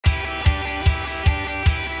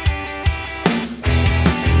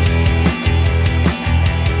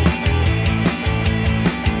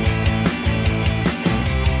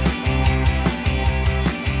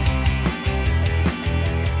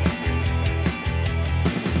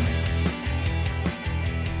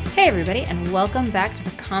Hey everybody, and welcome back to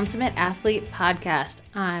the Consummate Athlete Podcast.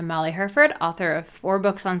 I'm Molly Herford, author of 4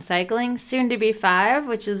 books on cycling, soon to be 5,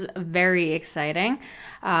 which is very exciting.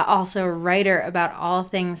 Also a writer about all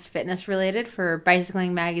things fitness related for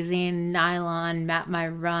Bicycling Magazine, Nylon, Map My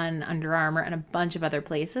Run, Under Armour, and a bunch of other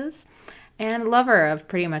places. And lover of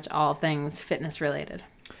pretty much all things fitness related.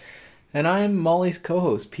 And I'm Molly's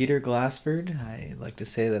co-host, Peter Glassford. I like to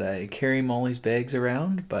say that I carry Molly's bags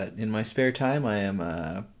around, but in my spare time I am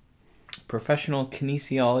a professional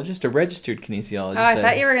kinesiologist, a registered kinesiologist. Oh, I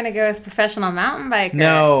thought you were going to go with professional mountain biker.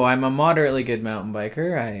 No, I'm a moderately good mountain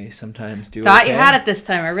biker. I sometimes do Thought okay. You had it this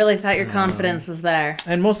time. I really thought your confidence was there.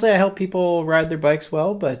 And mostly I help people ride their bikes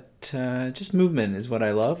well, but just movement is what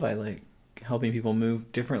I love. I like helping people move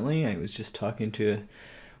differently. I was just talking to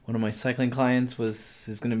one of my cycling clients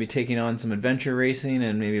is going to be taking on some adventure racing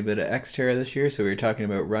and maybe a bit of Xterra this year, so we were talking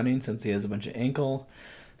about running since he has a bunch of ankle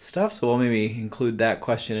stuff, so we'll maybe include that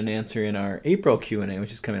question and answer in our April Q&A,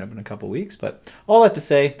 which is coming up in a couple weeks. But all that to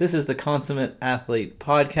say, this is the Consummate Athlete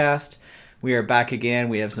Podcast. We are back again.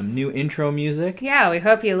 We have some new intro music. Yeah, we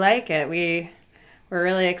hope you like it. We're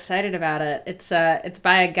really excited about it. It's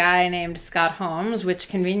by a guy named Scott Holmes, which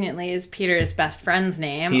conveniently is Peter's best friend's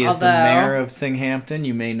name. He is the mayor of Singhampton.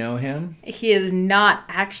 You may know him. He is not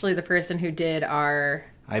actually the person who did our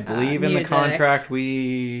I believe in music. the contract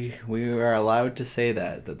we are allowed to say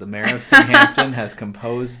that the mayor of Singhampton has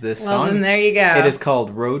composed this song. Well, then there you go. It is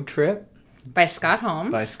called Road Trip by Scott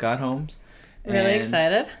Holmes. Really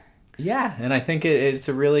excited. Yeah, and I think it's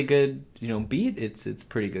a really good, beat. It's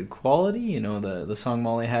pretty good quality. The song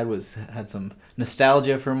Molly had some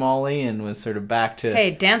nostalgia for Molly and was sort of back to...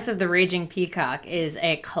 Hey, Dance of the Raging Peacock is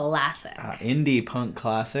a classic. Indie punk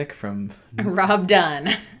classic from... Rob Dunn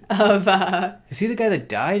of... Is he the guy that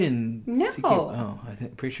died in... No.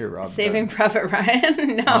 Pretty sure Rob Saving Dunn. Private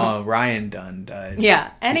Ryan? No. Oh, Ryan Dunn died.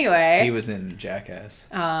 Yeah, anyway. He was in Jackass.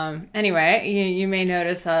 Anyway, you may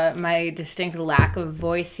notice my distinct lack of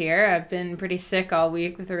voice here. I've been pretty sick all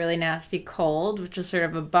week with a really nasty cold, which was sort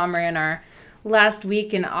of a bummer in our last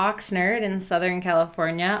week in Oxnard in Southern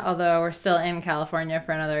California, although we're still in California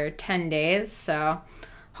for another 10 days, so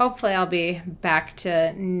hopefully I'll be back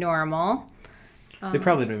to normal. They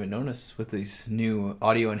probably don't even notice with these new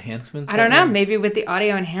audio enhancements. I don't know. Maybe with the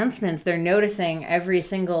audio enhancements, they're noticing every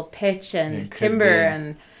single pitch and timbre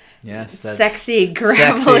and sexy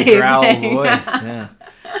gravelly thing. Voice. Yeah.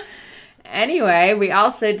 Anyway, we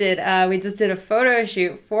also we just did a photo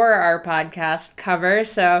shoot for our podcast cover,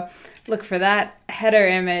 so look for that header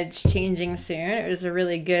image changing soon. It was a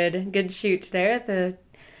really good shoot today with a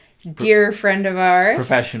dear friend of ours.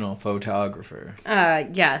 Professional photographer.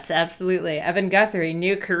 Yes, absolutely. Evan Guthrie,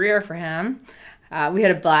 new career for him. We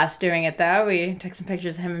had a blast doing it, though. We took some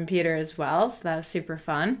pictures of him and Peter as well, so that was super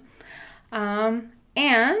fun.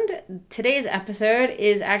 And today's episode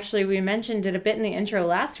is actually, we mentioned it a bit in the intro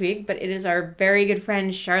last week, but it is our very good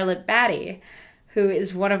friend Charlotte Batty, who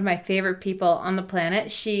is one of my favorite people on the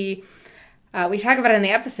planet. She... we talk about it in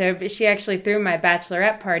the episode, but she actually threw my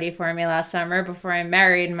bachelorette party for me last summer before I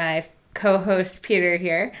married my co-host Peter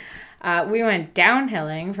here. We went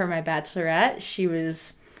downhilling for my bachelorette. She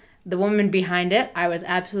was the woman behind it. I was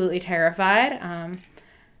absolutely terrified,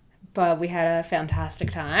 but we had a fantastic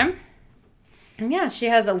time. And yeah, she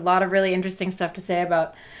has a lot of really interesting stuff to say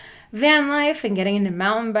about van life and getting into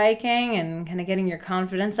mountain biking and kind of getting your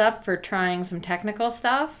confidence up for trying some technical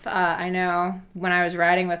stuff. I know when I was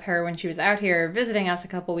riding with her when she was out here visiting us a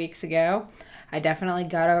couple weeks ago, I definitely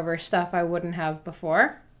got over stuff I wouldn't have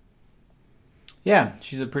before. Yeah,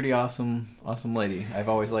 she's a pretty awesome lady. I've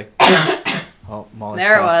always liked... Oh, Molly's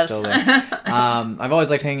there it was. Still there. I've always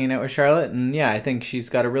liked hanging out with Charlotte, and yeah, I think she's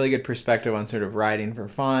got a really good perspective on sort of riding for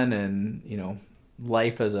fun and,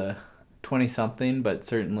 life as a 20-something, but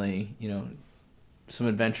certainly, some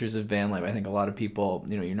adventures of van life. I think a lot of people,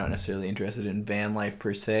 you're not necessarily interested in van life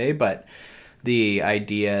per se, but the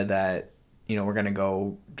idea that, we're going to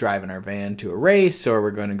go drive in our van to a race or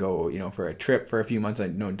we're going to go, for a trip for a few months. I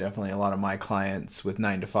know definitely a lot of my clients with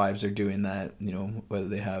 9-to-5s are doing that, whether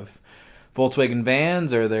they have Volkswagen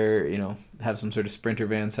vans or they're, have some sort of Sprinter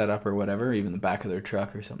van set up or whatever, even the back of their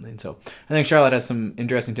truck or something. So I think Charlotte has some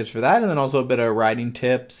interesting tips for that, and then also a bit of riding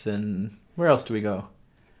tips. And where else do we go?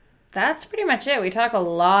 That's pretty much it. We talk a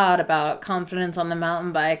lot about confidence on the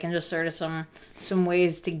mountain bike and just sort of some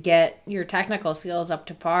ways to get your technical skills up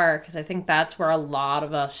to par, because I think that's where a lot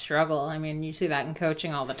of us struggle. I mean, you see that in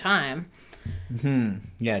coaching all the time. Mm-hmm.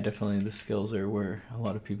 Yeah, definitely the skills are where a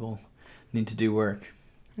lot of people need to do work.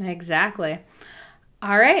 Exactly.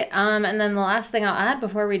 All right. And then the last thing I'll add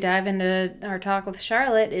before we dive into our talk with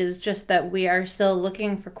Charlotte is just that we are still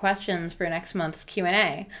looking for questions for next month's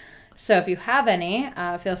Q&A. So if you have any,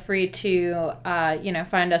 feel free to,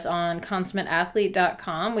 find us on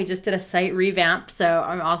consummateathlete.com. We just did a site revamp, so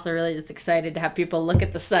I'm also really just excited to have people look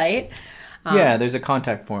at the site. Yeah, there's a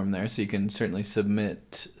contact form there, so you can certainly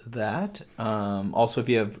submit that. Also, if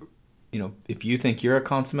you have, if you think you're a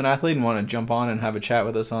consummate athlete and want to jump on and have a chat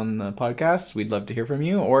with us on the podcast, we'd love to hear from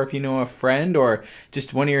you. Or if you know a friend or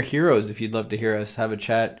just one of your heroes, if you'd love to hear us have a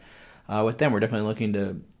chat with them. We're definitely looking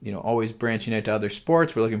to, always branching out to other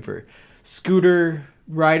sports. We're looking for scooter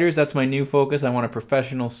riders. That's my new focus. I want a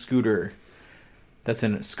professional scooter. That's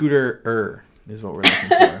in scooter is what we're looking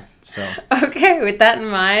for. So okay, with that in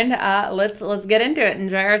mind, let's get into it.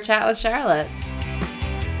 Enjoy our chat with Charlotte.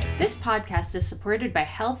 This podcast is supported by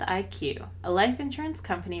Health IQ, a life insurance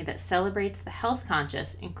company that celebrates the health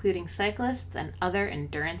conscious, including cyclists and other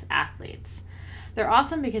endurance athletes. They're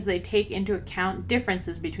awesome because they take into account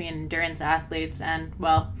differences between endurance athletes and,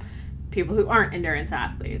 people who aren't endurance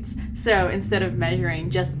athletes. So instead of measuring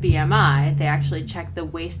just BMI, they actually check the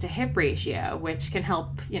waist to hip ratio, which can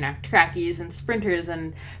help, trackies and sprinters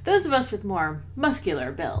and those of us with more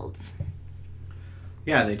muscular builds.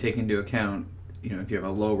 Yeah, they take into account, if you have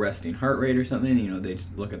a low resting heart rate or something, they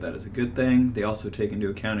look at that as a good thing. They also take into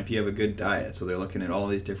account if you have a good diet. So they're looking at all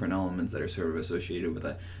these different elements that are sort of associated with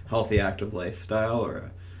a healthy, active lifestyle or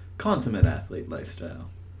a consummate athlete lifestyle.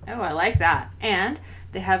 Oh, I like that. And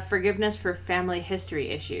they have forgiveness for family history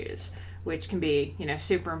issues, which can be,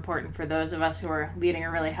 super important for those of us who are leading a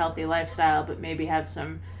really healthy lifestyle, but maybe have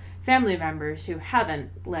some family members who haven't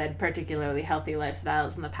led particularly healthy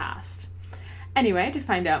lifestyles in the past. Anyway, to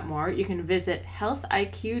find out more, you can visit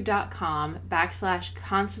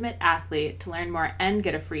healthiq.com/consummateathlete to learn more and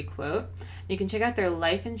get a free quote. You can check out their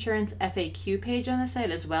life insurance FAQ page on the site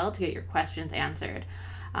as well to get your questions answered.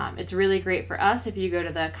 It's really great for us if you go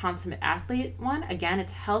to the Consummate Athlete one. Again,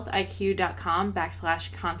 it's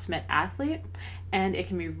healthiq.com/consummateathlete, and it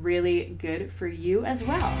can be really good for you as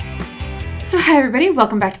well. So hi everybody,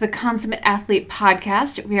 welcome back to the Consummate Athlete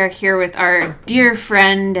podcast. We are here with our dear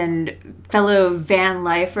friend and fellow van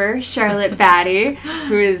lifer, Charlotte Batty,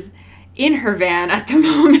 who is in her van at the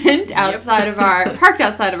moment parked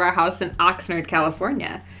outside of our house in Oxnard,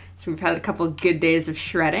 California. So we've had a couple of good days of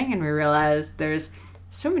shredding, and we realized there's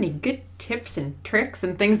so many good tips and tricks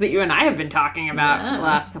and things that you and I have been talking about for the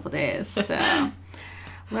last couple of days. So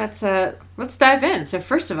let's dive in. So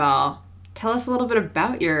first of all, tell us a little bit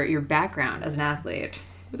about your background as an athlete.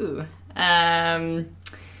 Ooh. So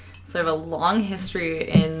I have a long history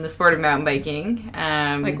in the sport of mountain biking.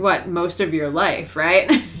 Most of your life,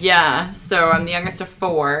 right? Yeah. So I'm the youngest of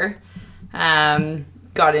four.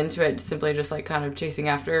 Got into it simply just kind of chasing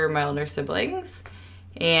after my older siblings,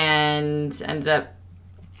 and ended up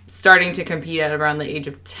starting to compete at around the age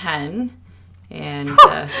of 10. And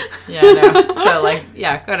got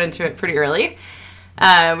into it pretty early.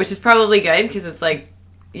 Which is probably good because it's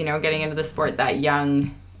getting into the sport that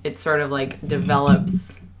young, it sort of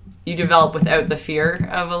you develop without the fear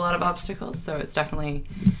of a lot of obstacles. So it's definitely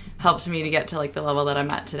helped me to get to the level that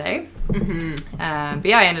I'm at today. Mm-hmm.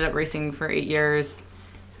 I ended up racing for 8 years,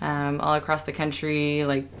 all across the country,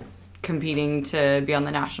 competing to be on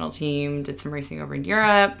the national team, did some racing over in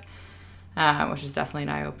Europe, which is definitely an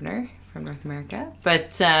eye-opener from North America.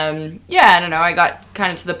 But I don't know, I got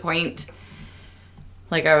kind of to the point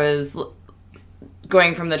I was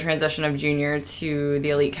going from the transition of junior to the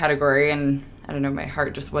elite category, and I don't know, my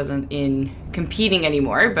heart just wasn't in competing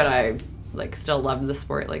anymore, but I still loved the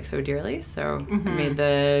sport so dearly. So I made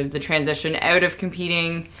the transition out of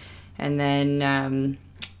competing, and then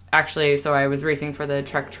so I was racing for the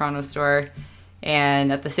Trek Toronto store,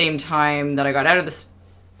 and at the same time that I got out of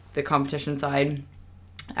the competition side,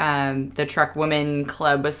 the Trek Women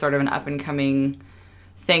Club was sort of an up and coming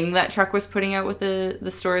thing that Trek was putting out with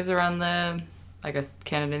the stores around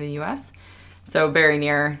Canada and the US. So Barry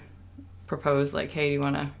Neer proposed hey, do you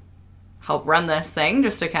want to help run this thing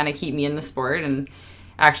just to kind of keep me in the sport? And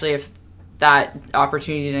actually, if that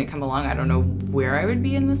opportunity didn't come along, I don't know where I would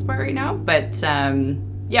be in the sport right now. But so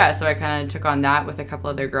I kind of took on that with a couple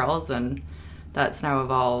other girls, and that's now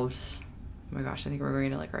evolved. Oh my gosh, I think we're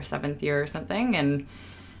going to our 7th year or something. And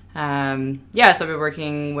so I've been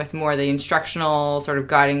working with more the instructional sort of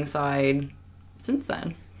guiding side since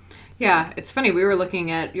then. Yeah, it's funny. We were looking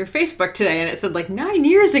at your Facebook today, and it said 9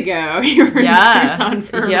 years ago you were in Tucson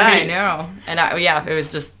for a race. I know. And it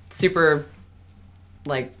was just super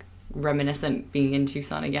reminiscent being in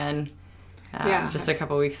Tucson again. Just a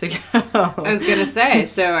couple weeks ago. I was gonna say,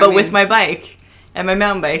 so with my bike. And my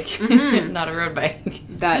mountain bike, not a road bike.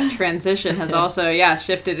 That transition has also,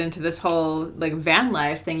 shifted into this whole like van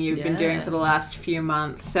life thing you've been doing for the last few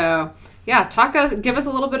months. So, give us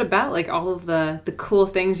a little bit about like all of the cool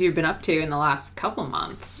things you've been up to in the last couple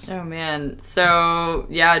months. Oh man, so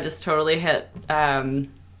just totally hit.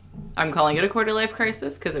 I'm calling it a quarter life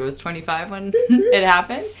crisis because it was 25 when it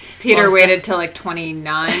happened. Peter waited till like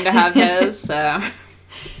 29 to have his. So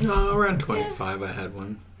no, around 25 I had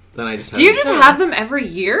one. Then I just do you just have them every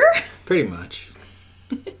year? Pretty much.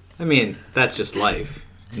 I mean, that's just life.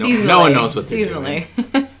 No one knows what they're doing.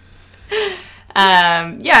 So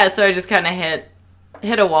I just kind of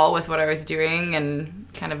hit a wall with what I was doing, and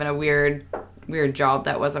kind of in a weird job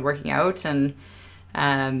that wasn't working out. And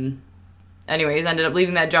anyways, ended up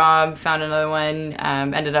leaving that job, found another one,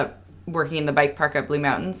 ended up working in the bike park at Blue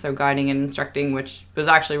Mountain, so guiding and instructing, which was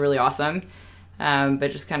actually really awesome.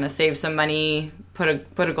 But just kind of saved some money, put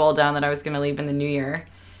a goal down that I was going to leave in the new year.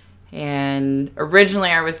 And originally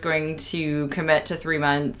I was going to commit to 3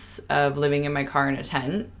 months of living in my car in a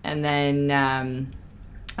tent. And then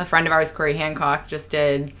a friend of ours, Corey Hancock, just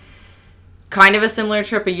did kind of a similar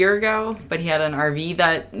trip a year ago, but he had an RV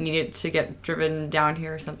that needed to get driven down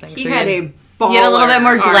here or something. He had a little bit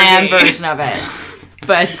more glam version of it.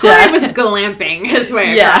 But Corey was glamping his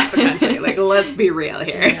way across the country. Like, let's be real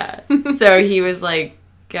here. Yeah. So he was like,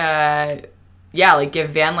 give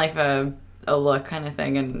van life a look kind of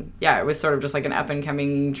thing. And it was sort of just like an up and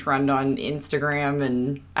coming trend on Instagram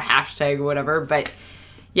and a hashtag or whatever. But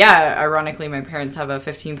ironically, my parents have a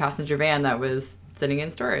 15-passenger van that was sitting in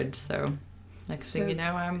storage. So next thing you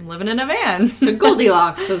know, I'm living in a van. So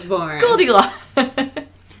Goldilocks was born. Goldilocks.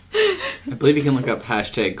 I believe you can look up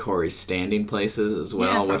hashtag Corey standing places as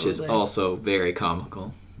well, which is also very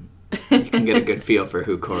comical. You can get a good feel for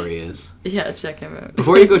who Corey is. Yeah, check him out.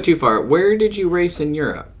 Before you go too far, where did you race in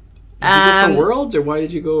Europe? Did you go for Worlds, or why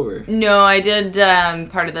did you go over? No, I did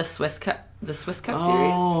part of the Swiss Cup series.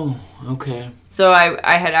 Oh, okay. So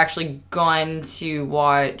I had actually gone to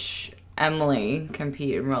watch Emily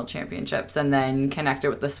compete in World Championships and then connected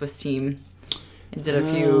with the Swiss team and did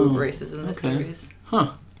a few races in the series.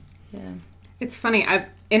 Huh. Yeah. It's funny. I've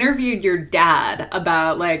interviewed your dad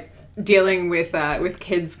about like dealing with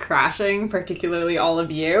kids crashing, particularly all of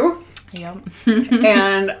you. Yep.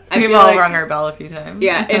 And we've all rung our bell a few times.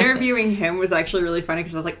 Yeah, interviewing him was actually really funny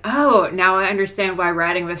because I was like, oh, now I understand why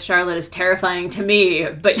riding with Charlotte is terrifying to me,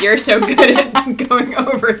 but you're so good at going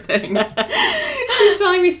over things. He's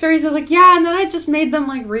telling me stories of like, and then I just made them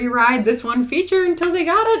like re-ride this one feature until they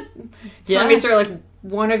got it. So let me start like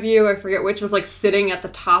one of you, I forget which, was like sitting at the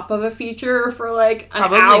top of a feature for like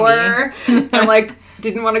an hour and like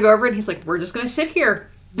didn't want to go over it. And he's like, we're just going to sit here.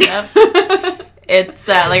 Yep. It's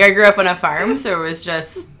like I grew up on a farm, so it was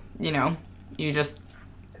just, you just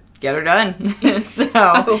get her done. So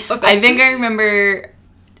I think I remember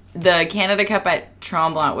the Canada Cup at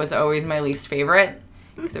Tremblant was always my least favorite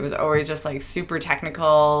because it was always just like super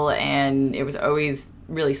technical and it was always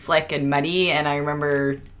really slick and muddy, and I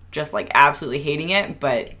remember just like absolutely hating it.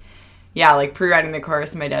 But like pre-riding the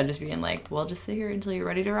course, my dad just being like, well, just sit here until you're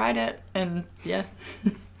ready to ride it. And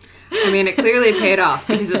I mean, it clearly paid off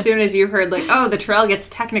because as soon as you heard like, oh, the trail gets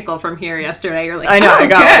technical from here yesterday, you're like, I know, oh, I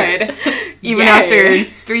got good. It. Even after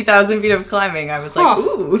 3,000 feet of climbing, I was like,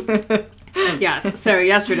 ooh. Yes. So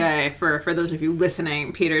yesterday, for those of you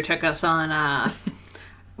listening, Peter took us on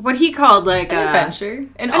what he called like an adventure,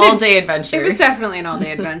 an all-day adventure. It was definitely an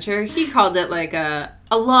all-day adventure. He called it like a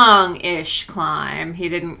long-ish climb. He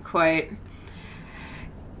didn't quite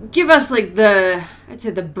give us like I'd say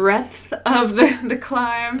the breadth of the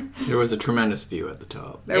climb. There was a tremendous view at the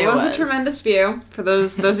top. There was a tremendous view. For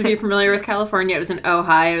those of you familiar with California, it was in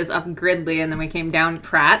Ojai. It was up Gridley, and then we came down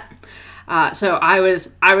Pratt. So I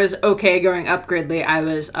was okay going up Gridley. I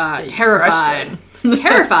was terrified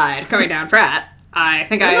going down Pratt. I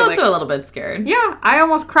think I was also a little bit scared. Yeah, I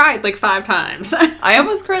almost cried like 5 times. I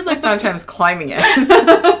almost cried like 5 times climbing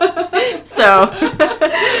it. So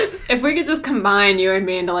if we could just combine you and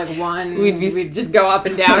me into like one, we'd just go up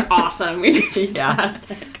and down. Awesome. We'd be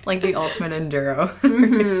fantastic. Like the ultimate enduro.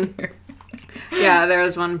 Mm-hmm. Yeah, there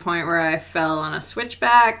was one point where I fell on a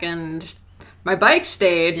switchback and my bike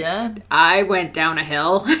stayed. Yeah. I went down a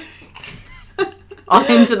hill. On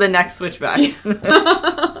into the next switchback.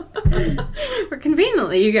 Or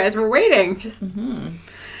conveniently, you guys were waiting. Just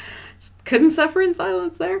couldn't suffer in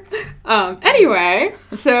silence there. Anyway,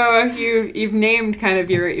 so you've named kind of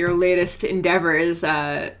your latest endeavors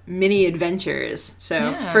mini adventures.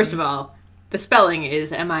 So first of all, the spelling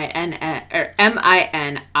is MINII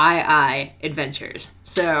adventures.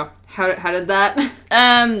 So how did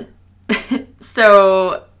that?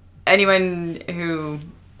 So anyone who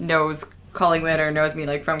knows Collingwood or knows me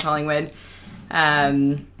like from Collingwood,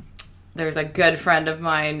 there's a good friend of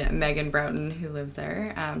mine, Megan Broughton, who lives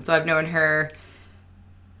there. So I've known her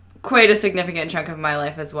quite a significant chunk of my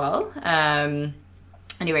life as well.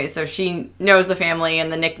 Anyway, so she knows the family,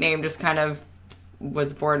 and the nickname just kind of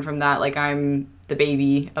was born from that. Like, I'm the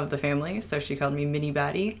baby of the family, so she called me Mini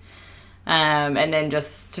Batty. And then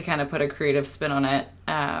just to kind of put a creative spin on it,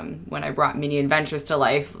 when I brought Mini Adventures to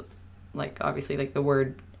life, like, obviously, like, the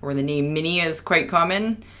word or the name Mini is quite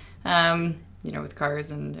common, with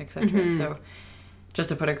cars and etc. Mm-hmm. So just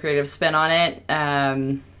to put a creative spin on it,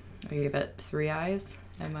 I gave it 3 eyes.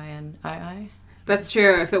 M-I-N-I-I. That's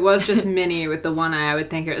true. If it was just Mini with the one eye, I would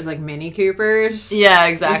think it was like Mini Coopers. Yeah,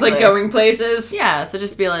 exactly. Just like going places. Yeah, so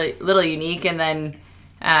just be a little unique. And then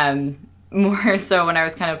more so when I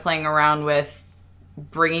was kind of playing around with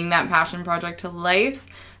bringing that passion project to life,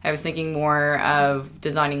 I was thinking more of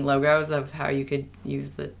designing logos of how you could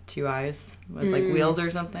use the 2 eyes as like wheels or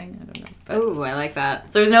something. I don't know. Oh, I like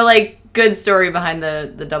that. So there's no like good story behind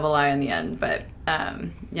the double eye in the end. But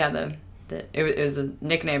it was a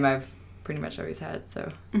nickname I've pretty much always had.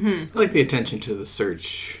 So I like the attention to the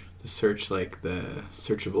search, like the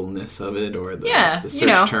searchableness of it, or the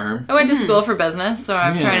search term. I went to school for business, so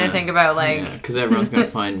I'm trying to think about like because everyone's gonna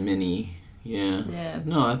find Mini. Yeah.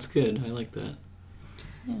 No, that's good. I like that.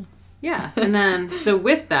 Yeah, and then, so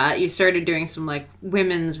with that, you started doing some, like,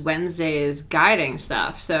 Women's Wednesdays guiding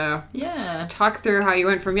stuff, so... Yeah. Talk through how you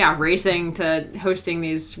went from, racing to hosting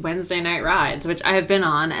these Wednesday night rides, which I have been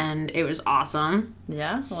on, and it was awesome.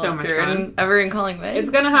 Yeah. Well, so much fun. Ever in Collingwood. It's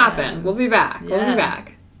gonna happen. We'll be back. Yeah. We'll be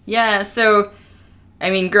back. Yeah, so, I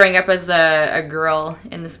mean, growing up as a girl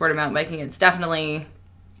in the sport of mountain biking, it's definitely,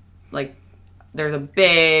 like, there's a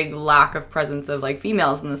big lack of presence of, like,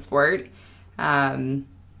 females in the sport.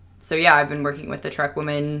 So yeah, I've been working with the Trek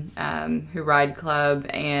Women Who Ride Club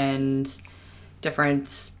and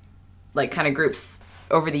different like kind of groups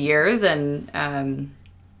over the years, and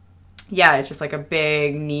it's just like a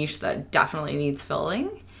big niche that definitely needs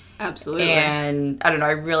filling. Absolutely. And I don't know,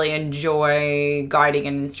 I really enjoy guiding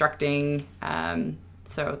and instructing.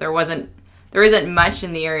 So there isn't much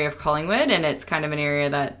in the area of Collingwood, and it's kind of an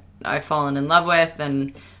area that I've fallen in love with,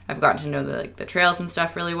 and I've gotten to know the trails and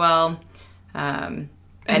stuff really well.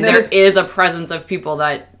 And there is a presence of people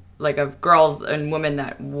that, like, of girls and women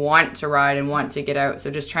that want to ride and want to get out.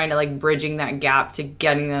 So just trying to, like, bridging that gap to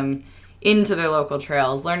getting them into their local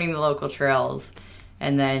trails, learning the local trails,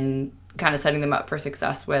 and then kind of setting them up for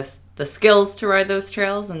success with the skills to ride those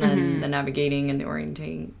trails, and then the navigating and the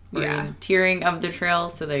orienteering of the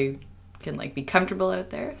trails so they can, like, be comfortable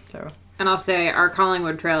out there. So... And I'll say our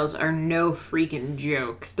Collingwood trails are no freaking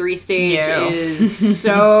joke. 3-stage is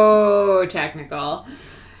so technical.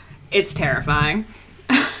 It's terrifying.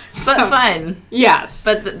 But fun. Yes.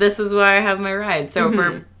 But this is why I have my ride. So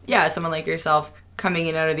for, someone like yourself coming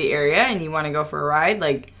in out of the area and you want to go for a ride,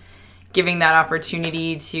 like giving that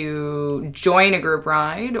opportunity to join a group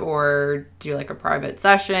ride or do like a private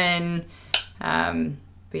session. But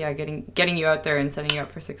yeah, getting you out there and setting you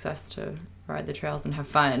up for success to ride the trails and have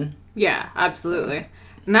fun. Yeah, absolutely. So.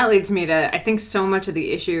 And that leads me to, I think so much of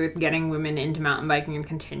the issue with getting women into mountain biking and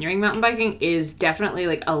continuing mountain biking is definitely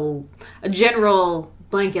like a general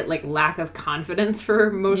blanket like lack of confidence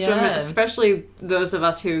for most women, especially those of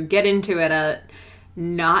us who get into it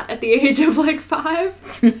not at the age of like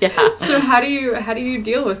 5. Yeah. So how do you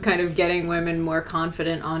deal with kind of getting women more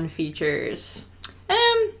confident on features?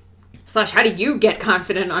 / how do you get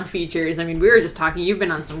confident on features? I mean, we were just talking, you've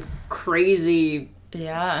been on some crazy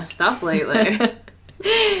stuff lately.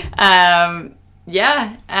 I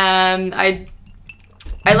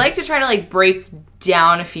like to try to like break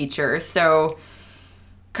down a feature, so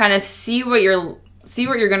kind of see what you're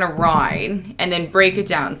gonna ride and then break it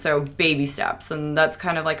down, so baby steps. And that's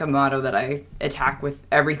kind of like a motto that I attack with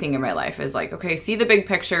everything in my life, is like, okay, see the big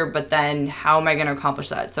picture, but then how am I gonna accomplish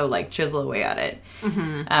that? So like chisel away at it.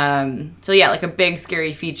 Like a big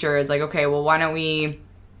scary feature is like, okay, well, why don't we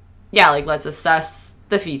let's assess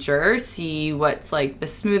the feature, see what's like the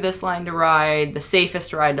smoothest line to ride, the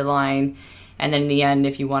safest ride to line, and then in the end,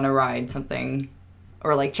 if you want to ride something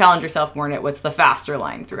or like challenge yourself more in it, what's the faster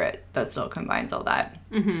line through it that still combines all that.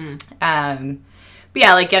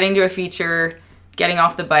 Like getting to a feature, getting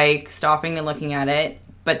off the bike, stopping and looking at it,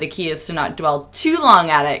 but the key is to not dwell too long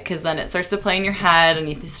at it, because then it starts to play in your head and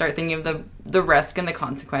you start thinking of the risk and the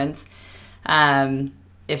consequence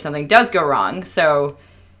if something does go wrong. So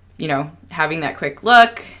having that quick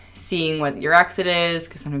look, seeing what your exit is,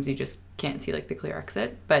 because sometimes you just can't see like the clear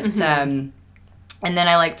exit. But and then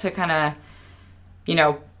I like to kind of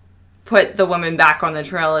put the woman back on the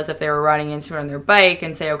trail as if they were riding into it on their bike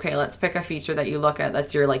and say, okay, let's pick a feature that you look at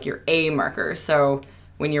that's your A marker. So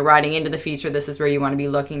when you're riding into the feature, this is where you want to be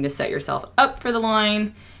looking to set yourself up for the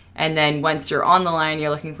line. And then once you're on the line, you're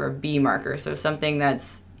looking for a B marker. So something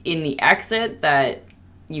that's in the exit that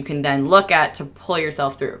you can then look at to pull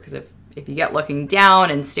yourself through. Because if you get looking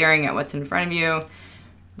down and staring at what's in front of you,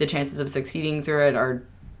 the chances of succeeding through it are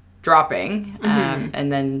dropping.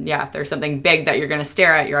 And then, if there's something big that you're going to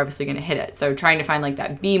stare at, you're obviously going to hit it. So trying to find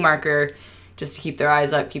that B marker just to keep their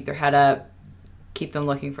eyes up, keep their head up, keep them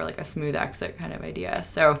looking for a smooth exit kind of idea.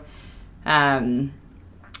 So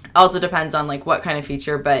also depends on what kind of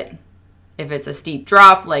feature, but if it's a steep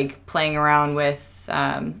drop, playing around with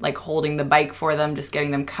holding the bike for them, just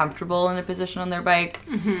getting them comfortable in a position on their bike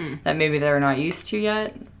that maybe they're not used to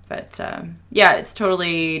yet. But it's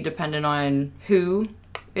totally dependent on who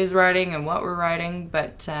is riding and what we're riding.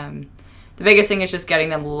 But the biggest thing is just getting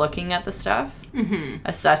them looking at the stuff,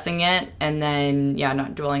 assessing it, and then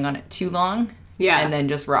not dwelling on it too long. Yeah. And then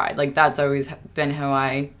just ride. That's always been how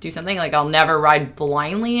I do something. I'll never ride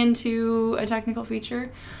blindly into a technical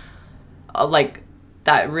feature.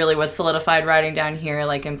 That really was solidified riding down here,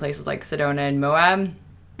 in places like Sedona and Moab.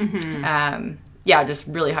 Just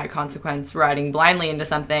really high consequence riding blindly into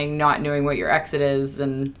something, not knowing what your exit is.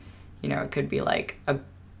 And, it could be a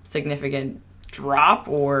significant drop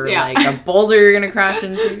or a boulder you're going to crash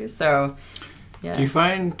into. So... yeah. Do you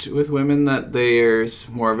find with women that there's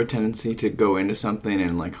more of a tendency to go into something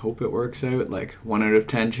and hope it works out? 1 out of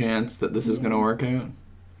 10 chance that this is going to work out?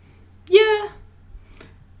 Yeah.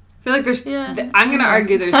 I feel like there's... I'm going to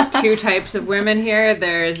argue there's 2 types of women here.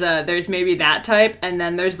 There's maybe that type, and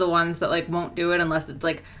then there's the ones that won't do it unless it's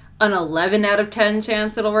an 11 out of 10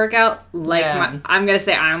 chance it'll work out. I'm going to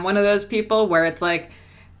say I'm one of those people where it's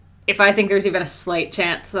if I think there's even a slight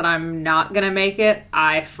chance that I'm not going to make it,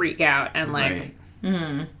 I freak out and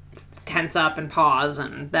tense up and pause,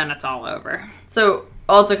 and then it's all over. So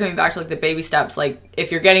also coming back to the baby steps,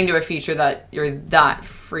 if you're getting to a feature that you're that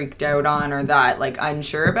freaked out on or that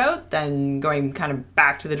unsure about, then going kind of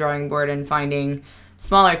back to the drawing board and finding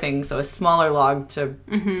smaller things. So a smaller log to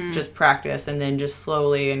just practice, and then just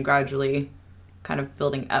slowly and gradually kind of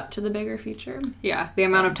building up to the bigger feature. Yeah, the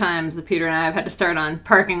amount of times that Peter and I have had to start on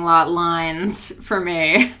parking lot lines for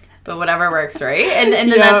me. But whatever works, right? And then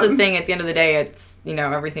that's the thing. At the end of the day, it's,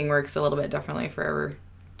 everything works a little bit differently for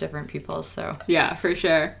different people, so. Yeah, for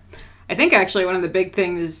sure. I think actually one of the big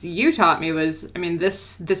things you taught me was,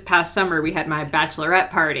 this past summer we had my bachelorette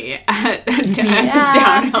party at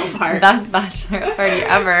Downhill Park. Best bachelorette party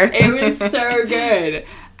ever. It was so good.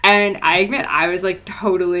 And I admit, I was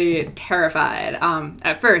totally terrified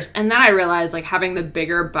at first. And then I realized having the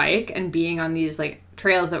bigger bike and being on these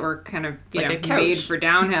trails that were kind of made for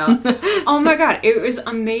downhill. Oh my God, it was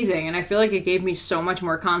amazing. And I feel like it gave me so much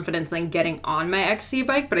more confidence than getting on my XC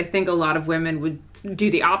bike. But I think a lot of women would do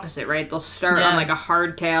the opposite, right? They'll start on a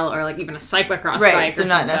hardtail or even a cyclocross bike. Right, so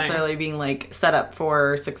not necessarily being set up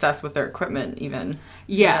for success with their equipment even.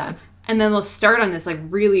 Yeah. And then they'll start on this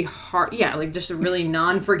really hard, just a really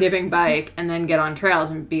non-forgiving bike, and then get on trails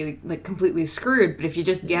and be completely screwed. But if you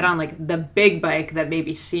just get on the big bike that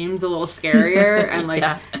maybe seems a little scarier, and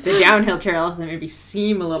the downhill trails that maybe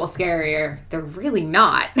seem a little scarier, they're really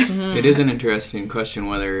not. It is an interesting question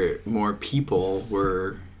whether more people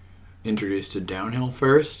were introduced to downhill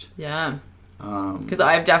first. Yeah, because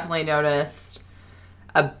I've definitely noticed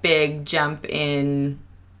a big jump in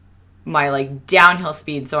my downhill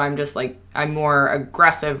speed, so I'm more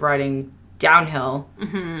aggressive riding downhill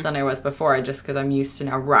than I was before, just because I'm used to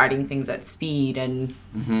now riding things at speed and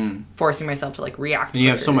forcing myself to react. And you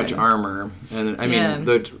have so much armor, and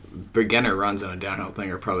the beginner runs on a downhill thing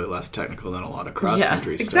are probably less technical than a lot of cross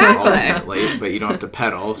country stuff ultimately, but you don't have to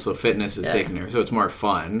pedal, so fitness is taken there, so it's more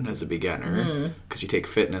fun as a beginner because you take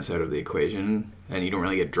fitness out of the equation and you don't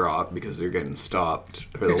really get dropped because you're getting stopped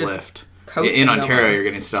for the lift. In Ontario, you're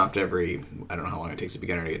getting stopped every, I don't know how long it takes a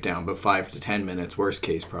beginner to get down, but 5 to 10 minutes, worst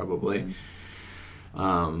case probably.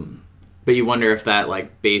 But you wonder if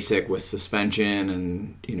that basic with suspension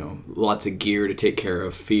and, lots of gear to take care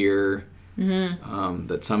of fear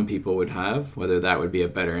that some people would have, whether that would be a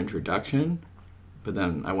better introduction. But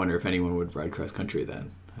then I wonder if anyone would ride cross country then.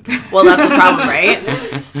 Well, that's the problem,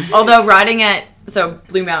 right? Although riding at,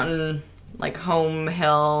 Blue Mountain, home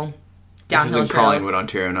hill... This is in Collingwood,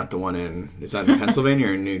 Ontario, not the one is that in Pennsylvania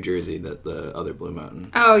or in New Jersey, the other Blue Mountain?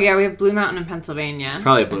 Oh, yeah, we have Blue Mountain in Pennsylvania. It's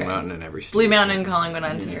probably a Blue Mountain in every state. Blue Mountain in Collingwood,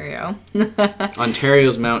 Ontario. Yeah.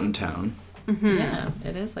 Ontario's mountain town. Yeah,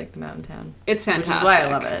 it is the mountain town. It's fantastic. Which is why I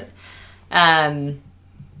love it.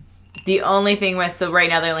 The only thing so right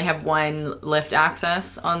now they only have one lift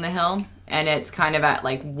access on the hill, and it's kind of at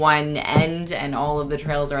like one end, and all of the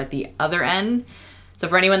trails are at the other end. So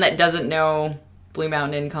for anyone that doesn't know Blue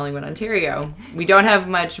Mountain in Collingwood, Ontario, we don't have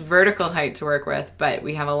much vertical height to work with, but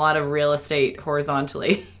we have a lot of real estate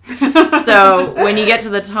horizontally. So when you get to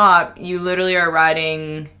the top, you literally are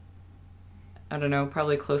riding, I don't know,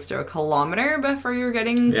 probably close to a kilometer before you're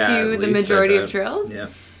getting to the majority of trails. Yeah.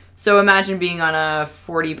 So imagine being on a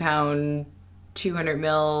 40-pound, 200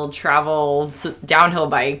 mil travel downhill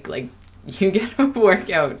bike. Like, you get a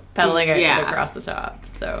workout pedaling it across the top.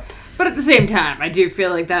 So, but at the same time, I do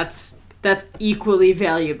feel like that's equally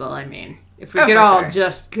valuable. I mean, if we could all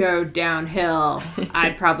just go downhill,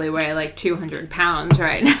 I'd probably weigh like 200 pounds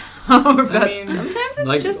right now. Sometimes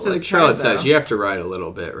it's just like Charlotte says, you have to ride a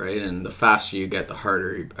little bit, right? And the faster you get, the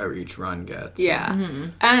harder each run gets. Yeah. Mm-hmm.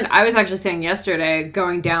 And I was actually saying yesterday,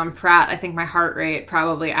 going down Pratt, I think my heart rate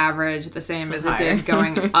probably averaged the same as it did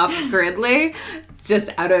going up Gridley, just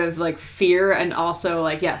out of like fear and also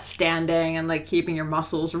like, standing and like keeping your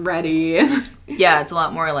muscles ready. Yeah, it's a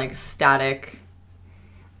lot more like static.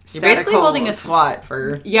 You're basically holding a squat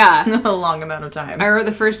for a long amount of time. I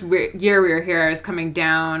remember the first year we were here, I was coming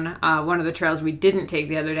down one of the trails we didn't take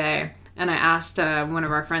the other day, and I asked one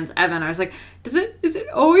of our friends, Evan, I was like, is it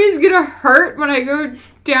always gonna hurt when I go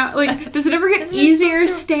down? Like, does it ever get easier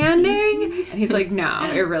standing? And he's like,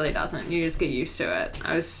 no, it really doesn't. You just get used to it.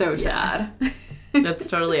 I was so sad. That's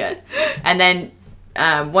totally it. And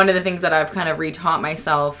then one of the things that I've kind of retaught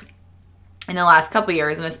myself in the last couple of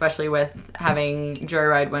years, and especially with having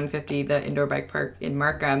Joyride 150, the indoor bike park in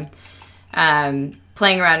Markham,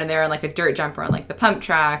 playing around in there on like a dirt jumper on like the pump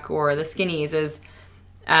track or the skinnies, is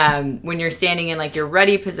when you're standing in like your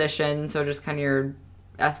ready position, so just kind of your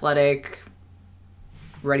athletic,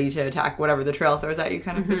 ready to attack whatever the trail throws at you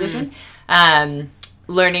kind of position,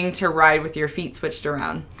 learning to ride with your feet switched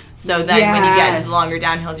around. So then when you get into longer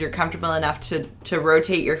downhills, you're comfortable enough to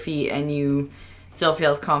rotate your feet, and you still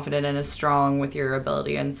feel as confident and as strong with your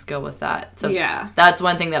ability and skill with that. So that's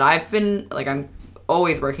one thing that I've been, like, I'm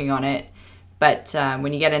always working on it. But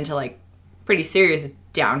when you get into, like, pretty serious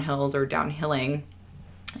downhills or downhilling,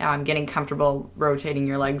 getting comfortable rotating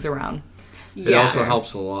your legs around. It also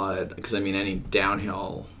helps a lot, because, I mean, any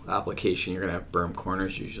downhill application, you're going to have berm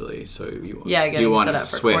corners usually. So you want to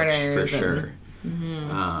switch for sure.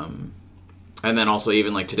 And then also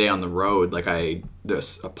even like today on the road, like a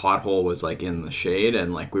pothole was like in the shade,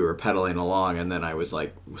 and like we were pedaling along, and then I was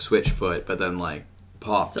like switch foot, but then like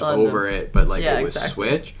popped over it, but like it was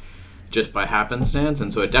switch just by happenstance.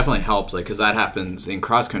 And so it definitely helps, like, because that happens in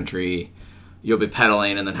cross country. You'll be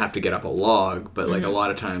pedaling and then have to get up a log, but like a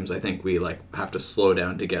lot of times I think we like have to slow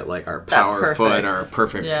down to get like our power foot, our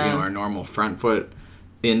perfect, our normal front foot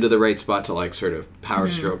into the right spot to like sort of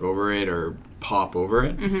power stroke over it or pop over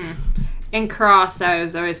it. In cross, I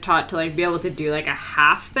was always taught to like be able to do like a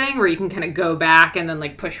half thing where you can kind of go back and then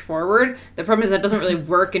like push forward. The problem is that doesn't really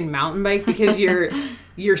work in mountain bike, because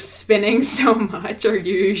you're spinning so much, or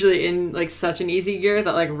you're usually in like such an easy gear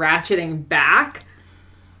that like ratcheting back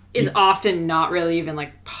is often not really even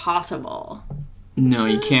like possible. No,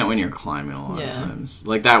 you can't when you're climbing a lot of times.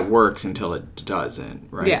 Like that works until it doesn't,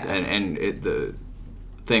 right? Yeah. And the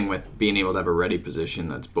thing with being able to have a ready position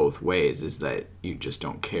that's both ways is that you just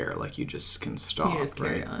don't care. Like you just can stop. You just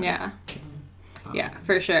carry on. Yeah. Yeah,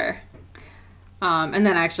 for sure. And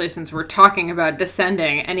then actually, since we're talking about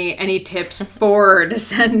descending, any tips for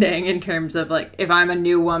descending in terms of like if I'm a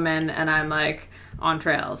new woman and I'm like on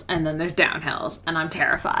trails and then there's downhills and I'm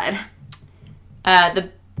terrified?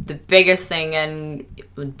 The biggest thing in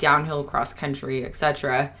downhill, cross country,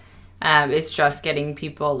 etc., is just getting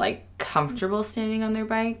people like comfortable standing on their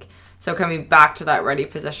bike. So coming back to that ready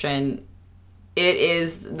position, it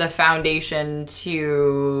is the foundation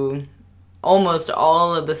to almost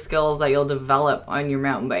all of the skills that you'll develop on your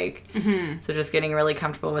mountain bike. So just getting really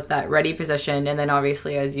comfortable with that ready position, and then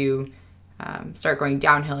obviously as you start going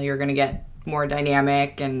downhill, you're going to get more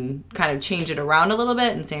dynamic and kind of change it around a little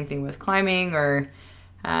bit. And same thing with climbing, or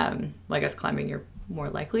I guess climbing you're more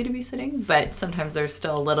likely to be sitting, but sometimes there's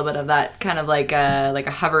still a little bit of that kind of like a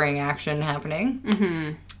hovering action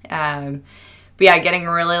happening. But yeah, getting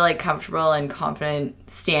really like comfortable and confident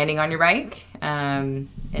standing on your bike, in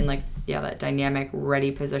like that dynamic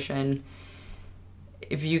ready position.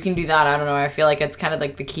 If you can do that, I don't know, I feel like it's kind of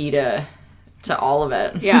like the key to all of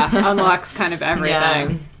it. Yeah, unlocks kind of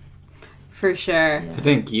everything. For sure. I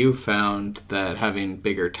think you found that having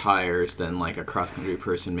bigger tires than like a cross-country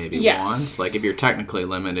person maybe wants. Like if you're technically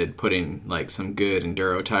limited, putting like some good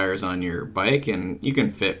enduro tires on your bike, and you can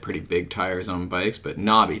fit pretty big tires on bikes, but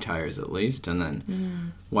knobby tires at least, and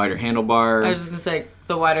then wider handlebar. I was just going to say,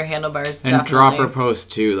 the wider handlebars and dropper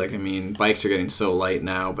posts too. Like, I mean, bikes are getting so light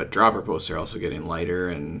now, but dropper posts are also getting lighter,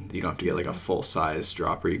 and you don't have to get like a full-size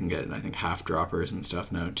dropper. You can get, I think, half droppers and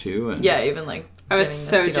stuff now too. And even like I was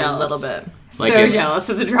so jealous. A little bit. Like so jealous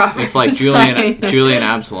of the dropper. If like Julian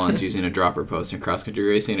Absalon's using a dropper post in cross-country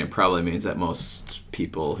racing, it probably means that most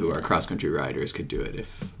people who are cross-country riders could do it.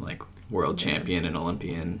 If like world champion and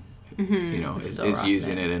Olympian, is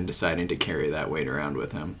using it and deciding to carry that weight around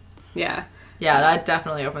with him. Yeah. Yeah, that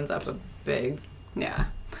definitely opens up a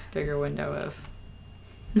bigger window of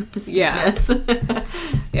steepness.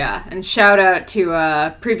 Yeah, and shout out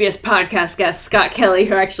to previous podcast guest Scott Kelly,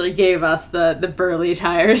 who actually gave us the Burley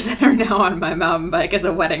tires that are now on my mountain bike as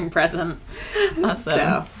a wedding present. Awesome.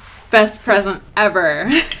 So, best present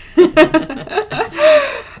ever.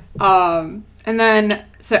 And then,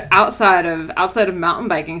 so outside of mountain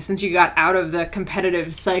biking, since you got out of the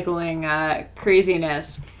competitive cycling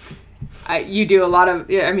craziness, you do a lot of,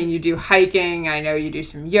 you do hiking, I know you do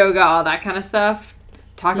some yoga, all that kind of stuff.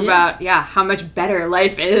 Talk about, how much better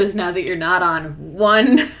life is now that you're not on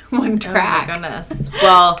one track. Oh my goodness.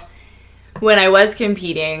 Well, when I was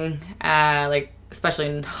competing, like especially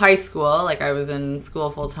in high school, like I was in school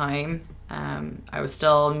full time, I was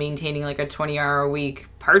still maintaining like a 20-hour a week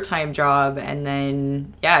part-time job, and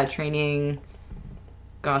then training,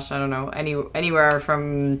 gosh, I don't know, anywhere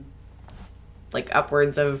from like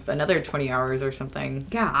upwards of another 20 hours or something.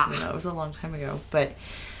 Yeah. It was a long time ago. But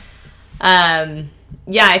I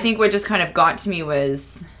think what just kind of got to me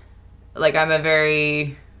was like I'm a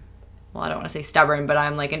very, I don't want to say stubborn, but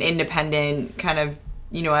I'm like an independent kind of,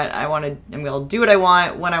 I'm going to do what I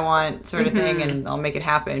want when I want sort of thing, and I'll make it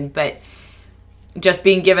happen. But just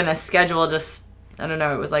being given a schedule, just, I don't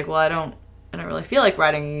know, it was like, well, I don't really feel like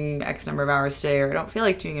riding X number of hours today, or I don't feel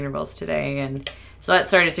like doing intervals today. And so that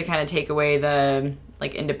started to kind of take away the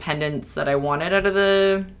like independence that I wanted out of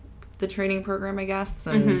the training program, I guess.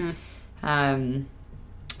 And when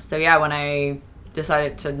I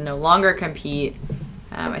decided to no longer compete,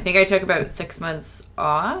 I think I took about 6 months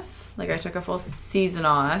off. Like I took a full season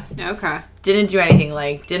off. Okay. Didn't do anything,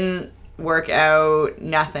 like didn't work out,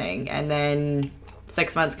 nothing. And then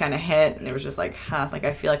 6 months kind of hit, and it was just like, like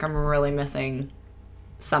I feel like I'm really missing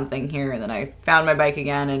something here. And then I found my bike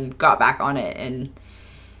again and got back on it, and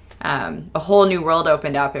a whole new world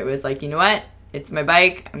opened up. It was like, you know what? It's my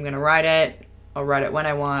bike. I'm going to ride it. I'll ride it when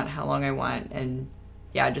I want, how long I want. And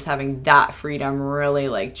just having that freedom really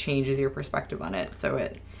like changes your perspective on it. So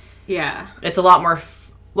it's a lot more,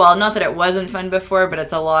 not that it wasn't fun before, but it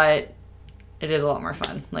is a lot more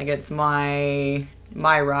fun. Like it's my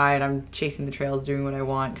ride. I'm chasing the trails, doing what I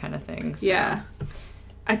want kind of thing. So. Yeah.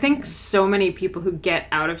 I think so many people who get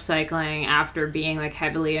out of cycling after being like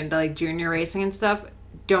heavily into like junior racing and stuff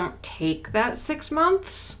don't take that 6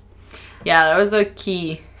 months. Yeah, that was a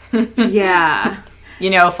key. Yeah.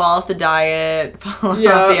 Fall off the diet, fall off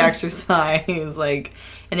the exercise, like,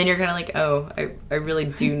 and then you're kind of like, oh, I really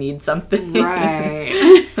do need something.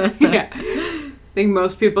 Right. Yeah. I think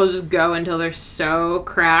most people just go until they're so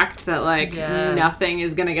cracked that like nothing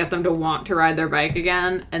is going to get them to want to ride their bike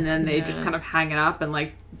again, and then they just kind of hang it up and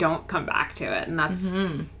like don't come back to it, and that's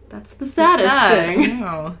the saddest thing.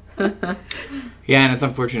 Yeah, and it's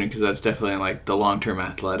unfortunate because that's definitely like the long-term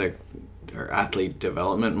athlete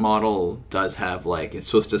development model does have like, it's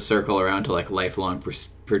supposed to circle around to like lifelong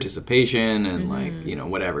participation and like,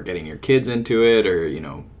 whatever, getting your kids into it, or,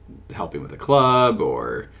 helping with a club,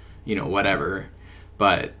 or, whatever.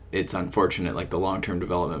 But it's unfortunate, like the long-term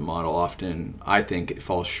development model often, I think it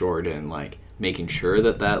falls short in like making sure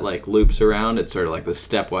that like loops around. It's sort of like the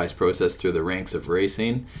stepwise process through the ranks of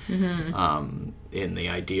racing, in the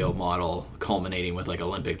ideal model culminating with like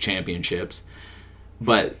Olympic championships.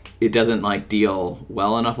 But it doesn't like deal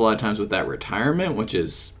well enough a lot of times with that retirement, which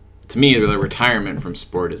is, to me, the retirement from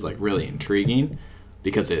sport is like really intriguing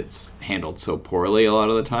because it's handled so poorly a lot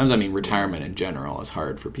of the times. I mean, retirement in general is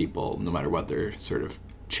hard for people no matter what they're sort of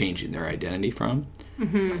changing their identity from.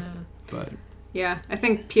 But yeah, I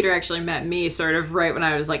think Peter actually met me sort of right when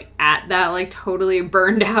I was like at that like totally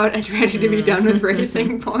burned out and ready to be done with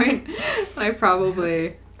racing point. I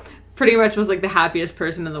probably pretty much was like the happiest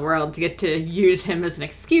person in the world to get to use him as an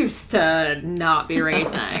excuse to not be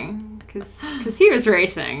racing, because he was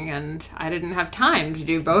racing and I didn't have time to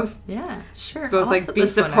do both. Yeah, sure. Both like be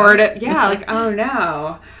supportive. Yeah, like oh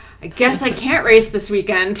no. I guess I can't race this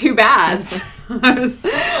weekend. Too bad. I was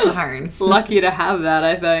darn lucky to have that,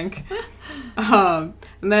 I think. And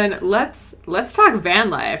then let's talk van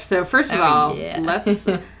life. So first of all,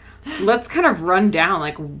 let's kind of run down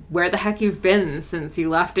like where the heck you've been since you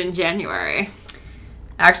left in January.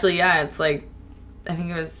 Actually, yeah, it's like I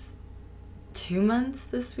think it was 2 months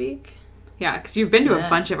this week. Yeah, because you've been to a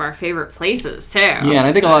bunch of our favorite places, too. Yeah, and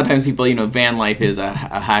I think a lot of times people, van life is a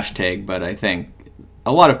hashtag, but I think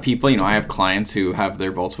a lot of people, I have clients who have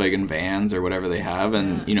their Volkswagen vans or whatever they have,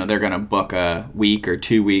 and, they're going to book a week or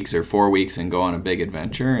 2 weeks or 4 weeks and go on a big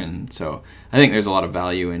adventure. And so I think there's a lot of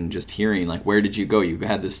value in just hearing, like, where did you go? You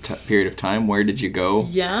had this period of time. Where did you go?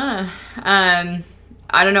 Yeah.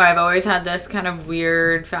 I don't know. I've always had this kind of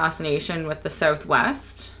weird fascination with the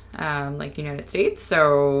Southwest. Like United States,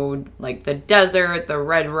 so like the desert, the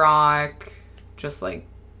red rock, just like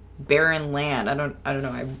barren land. I don't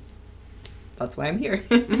know. That's why I'm here.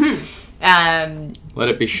 Let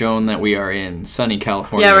it be shown that we are in sunny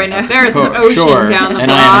California. Yeah, right now there's an ocean down the block.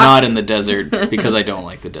 And I am not in the desert because I don't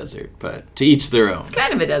like the desert. But to each their own. It's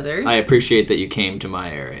kind of a desert. I apprappreciate that you came to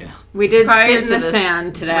my area. We did sit in the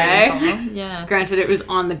sand today. Rainfall. Yeah. Granted, it was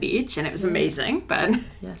on the beach and it was amazing, but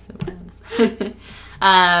yes, it was.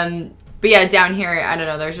 But yeah, down here, I don't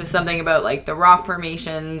know, there's just something about like the rock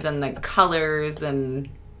formations and the colors, and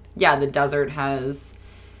yeah, the desert has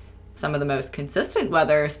some of the most consistent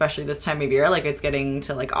weather, especially this time of year. Like it's getting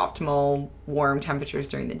to like optimal warm temperatures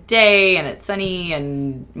during the day, and it's sunny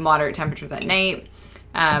and moderate temperatures at night.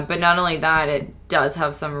 But not only that, it does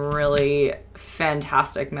have some really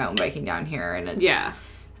fantastic mountain biking down here, and it's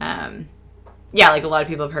like a lot of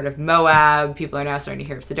people have heard of Moab. People are now starting to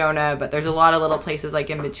hear of Sedona, but there's a lot of little places like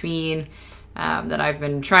in between that I've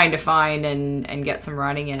been trying to find and get some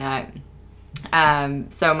running in at.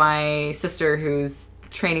 So my sister, who's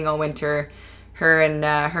training all winter, her and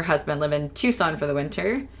her husband live in Tucson for the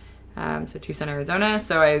winter. So Tucson, Arizona.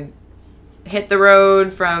 So I hit the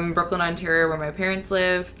road from Brooklyn, Ontario, where my parents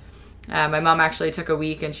live. My mom actually took a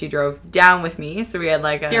week and she drove down with me. So we had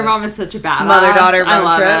like a... Your mom is such a badass. Mother-daughter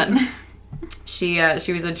road trip. It. She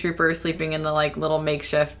was a trooper sleeping in the like little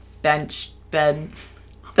makeshift bench bed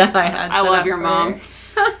that I had. I love your mom.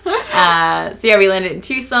 So yeah, we landed in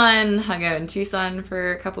Tucson, hung out in Tucson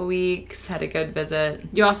for a couple weeks, had a good visit.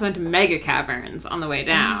 You also went to Mega Caverns on the way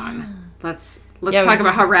down. Let's talk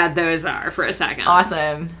about how rad those are for a second.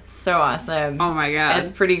 Awesome. So awesome. Oh my god. It's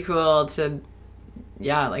pretty cool to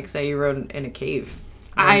like say you rode in a cave.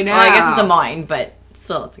 I know. Well, I guess it's a mine, but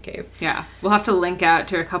still, it's a cave. Yeah. We'll have to link out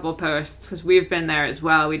to a couple posts because we've been there as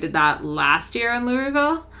well. We did that last year in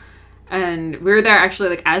Louisville. And we were there actually,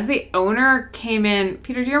 like, as the owner came in.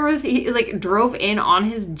 Peter, do you remember this? He, like, drove in on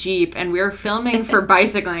his Jeep and we were filming for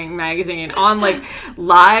Bicycling Magazine on, like,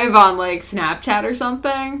 live on, like, Snapchat or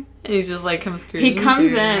something. And he's just, like, comes cruising. He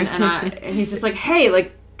comes in and he's just like, hey,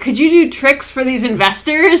 like, could you do tricks for these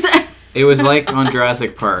investors? It was like on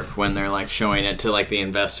Jurassic Park when they're like showing it to like the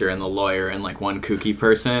investor and the lawyer and like one kooky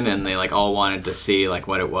person, and they like all wanted to see like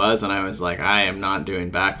what it was, and I was like, I am not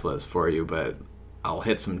doing backflips for you, but I'll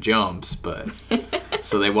hit some jumps. But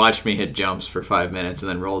so they watched me hit jumps for 5 minutes and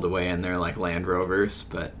then rolled away in their like Land Rovers.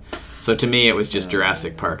 But so to me it was just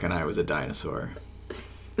Jurassic Park and I was a dinosaur.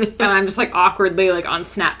 And I'm just like awkwardly like on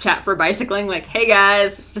Snapchat for bicycling, like, hey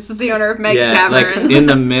guys, this is the owner of Mega Caverns. Like in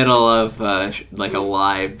the middle of like a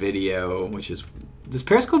live video, which is, does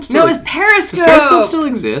Periscope still? No, it's Periscope. Does Periscope still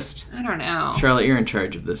exist? I don't know. Charlotte, you're in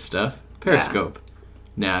charge of this stuff. Periscope.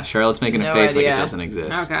 Yeah. Nah, Charlotte's making a face like it doesn't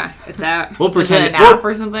exist. Okay, it's out. We'll pretend it's an app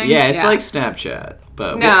or something. Yeah, it's like Snapchat,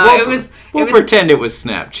 but no, we'll pretend it was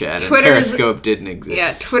Snapchat and Periscope didn't exist. Yeah,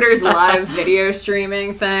 Twitter's live video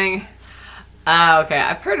streaming thing. Oh, okay.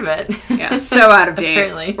 I've heard of it. Yeah, so out of date.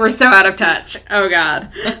 Apparently. We're so out of touch. Oh,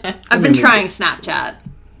 God. I've been trying Snapchat.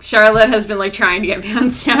 Charlotte has been, like, trying to get me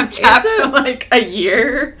on Snapchat for, like, a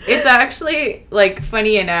year. It's actually, like,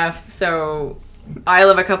 funny enough. So, I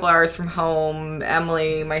live a couple hours from home.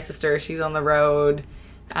 Emily, my sister, she's on the road.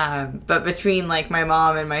 But between, like, my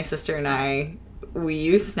mom and my sister and I, we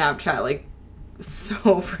use Snapchat, like,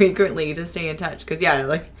 so frequently to stay in touch. Because, yeah,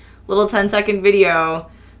 like, little 10-second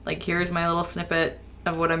video... Like, here's my little snippet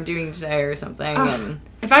of what I'm doing today or something. And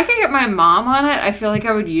if I could get my mom on it, I feel like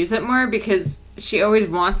I would use it more because she always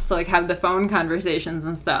wants to, like, have the phone conversations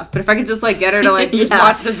and stuff. But if I could just, like, get her to, like, just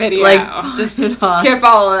watch the video. Like, just skip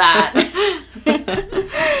all of that. It'd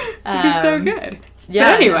be so good.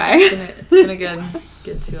 Yeah. But anyway. It's been a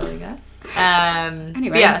good tool, I guess.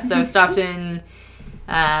 Anyway. Yeah, so stopped in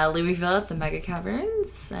Louisville at the Mega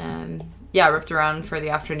Caverns. Ripped around for the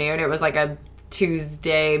afternoon. It was, like, a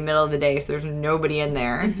Tuesday, middle of the day, so there's nobody in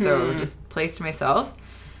there, so just place to myself.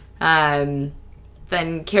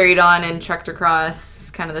 Then carried on and trekked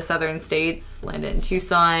across kind of the southern states, landed in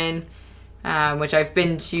Tucson, which I've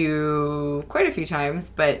been to quite a few times.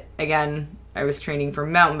 But again, I was training for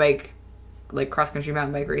mountain bike, like cross-country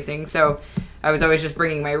mountain bike racing. So I was always just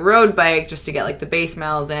bringing my road bike just to get like the base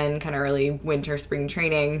miles in, kind of early winter, spring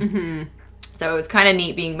training. Mm-hmm. So it was kind of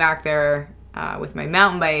neat being back there with my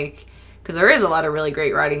mountain bike, because there is a lot of really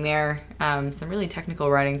great riding there. Some really technical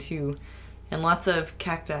riding too, and lots of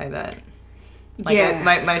cacti that...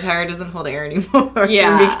 my tire doesn't hold air anymore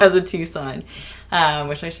because of Tucson,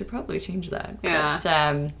 which I should probably change that. Yeah.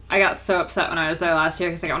 But, I got so upset when I was there last year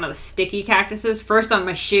because I got one of the sticky cactuses first on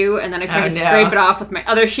my shoe, and then I tried to scrape it off with my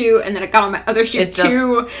other shoe, and then it got on my other shoe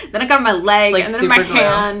too. Then it got on my leg, and then my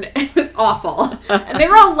hand. It was awful. And they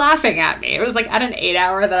were all laughing at me. It was like at an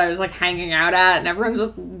 8-hour that I was like hanging out at, and everyone was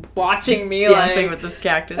just watching me dancing with this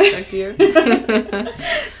cactus next to you.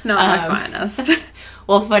 Not my finest.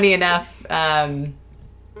 Well, funny enough,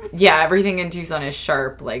 everything in Tucson is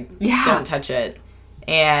sharp. Don't touch it.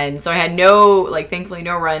 And so I had thankfully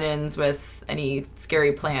no run-ins with any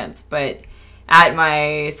scary plants. But at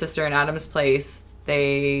my sister and Adam's place,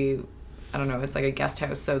 it's like a guest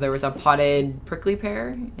house. So there was a potted prickly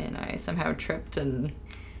pear, and I somehow tripped and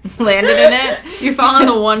landed in it. You fell on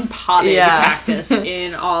the one potted cactus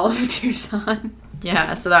in all of Tucson.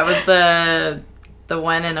 Yeah, so that was the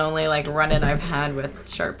one and only run-in I've had with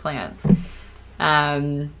sharp plants.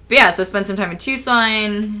 So I spent some time in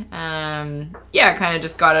Tucson. Kind of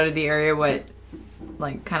just got out of the area what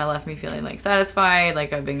kind of left me feeling satisfied,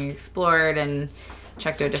 I've been explored and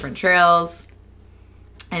checked out different trails.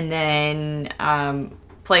 And then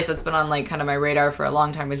place that's been on kind of my radar for a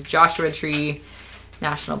long time was Joshua Tree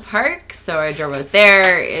National Park. So I drove out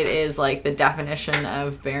there. It is the definition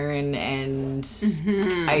of barren and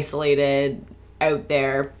isolated out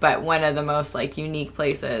there, but one of the most unique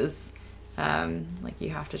places. You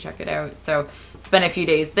have to check it out. So spent a few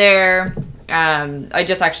days there. I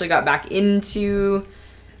just actually got back into,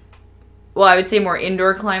 I would say more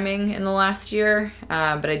indoor climbing in the last year,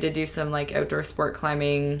 but I did do some outdoor sport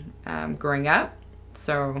climbing growing up.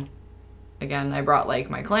 So again, I brought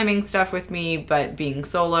my climbing stuff with me, but being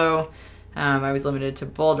solo, I was limited to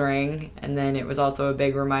bouldering, and then it was also a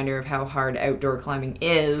big reminder of how hard outdoor climbing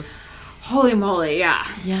is. Holy moly, yeah.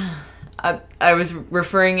 Yeah. I was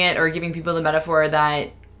referring it or giving people the metaphor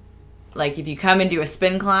that, if you come and do a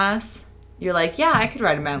spin class, you're I could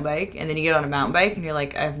ride a mountain bike. And then you get on a mountain bike and you're I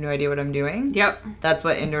have no idea what I'm doing. Yep. That's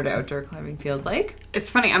what indoor to outdoor climbing feels like. It's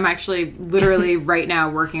funny. I'm actually literally right now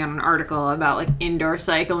working on an article about indoor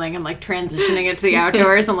cycling and transitioning it to the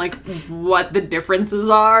outdoors and what the differences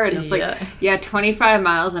are. And it's 25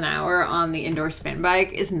 miles an hour on the indoor spin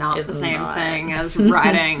bike is not the same thing as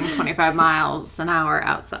riding 25 miles an hour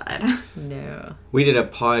outside. No. We did a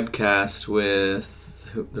podcast with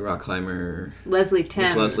the rock climber Leslie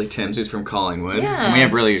Timms, who's from Collingwood. Yeah, and we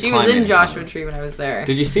have really good she was in Joshua Tree when I was there.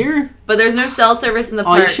 Did you see her? But there's no cell service in the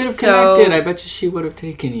park. Oh, you should have connected. I bet you she would have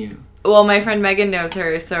taken you. Well, my friend Megan knows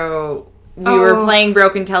her, so we were playing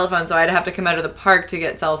broken telephone, so I'd have to come out of the park to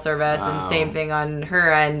get cell service, and same thing on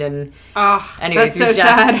her end. And anyways, that's so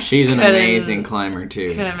sad. She's an amazing climber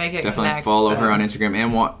too. Couldn't make it definitely connect, follow her on Instagram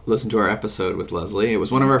and listen to our episode with Leslie. It was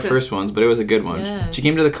one of our first ones, but it was a good one. Yeah. She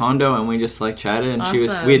came to the condo and we just chatted,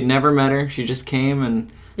 and we had never met her. She just came and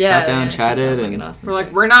sat down and chatted, and awesome we're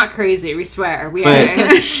we're not crazy, we swear.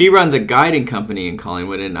 But she runs a guiding company in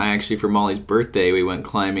Collingwood, and I actually, for Molly's birthday, we went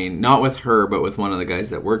climbing, not with her, but with one of the guys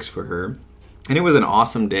that works for her. And it was an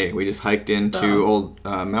awesome day. We just hiked into Old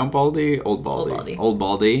Baldy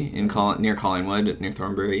in near Collingwood, near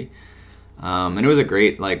Thornbury. And it was a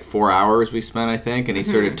great 4 hours we spent, I think. And he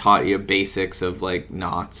sort of taught you basics of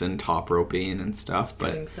knots and top roping and stuff.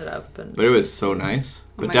 But set up but it was so nice.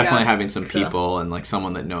 But definitely having some people and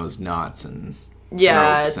someone that knows knots and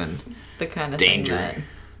it's ropes and the kind of danger. Thing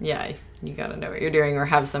that, you gotta know what you're doing or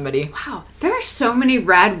have somebody. Wow, there are so many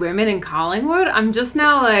rad women in Collingwood. I'm just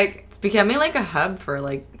now it's becoming a hub for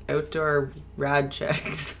outdoor rad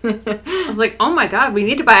chicks. I was oh my god, we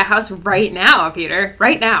need to buy a house right now, Peter.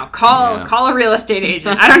 Right now. Call a real estate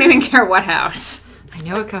agent. I don't even care what house. I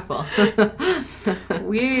know a couple.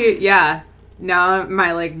 Now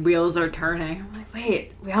my wheels are turning. I'm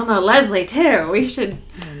wait, we all know Leslie too. We should.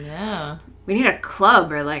 I know. We need a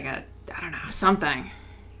club or I don't know, something.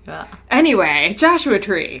 Yeah. Anyway, Joshua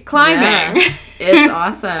Tree, climbing. Yeah, it's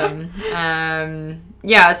awesome.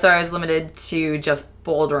 So I was limited to just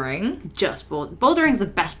bouldering. Bouldering's the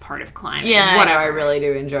best part of climbing. Yeah, I really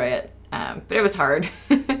do enjoy it. But it was hard.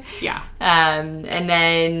 Yeah. And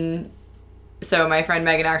then, so my friend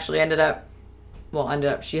Megan actually ended up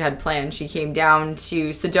she had planned. She came down to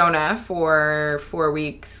Sedona for 4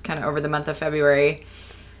 weeks, kind of over the month of February.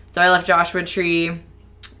 So I left Joshua Tree,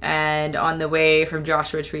 and on the way from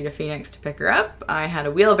Joshua Tree to Phoenix to pick her up, I had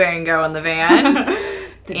a wheel bearing go on the van.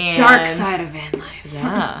 The dark side of van life.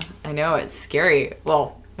 Yeah, I know, it's scary.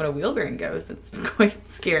 Well, when a wheel bearing goes, it's quite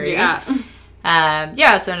scary. Yeah. So I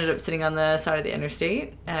ended up sitting on the side of the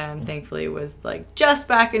interstate. Thankfully, was like just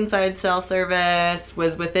back inside cell service,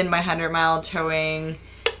 was within my 100-mile towing.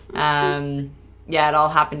 It all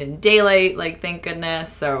happened in daylight, like, thank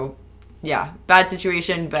goodness. So, yeah, bad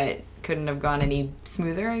situation, but couldn't have gone any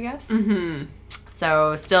smoother, I guess. Mm-hmm.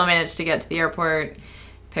 So, still managed to get to the airport,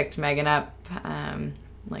 picked Megan up,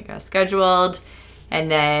 like as scheduled,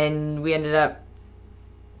 and then we ended up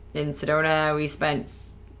in Sedona. We spent,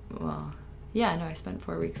 I spent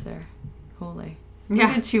 4 weeks there. Holy.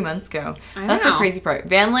 Yeah. 2 months ago. That's the crazy part.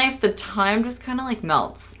 Van life, the time just kind of like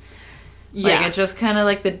melts. Yeah. Like, it just kind of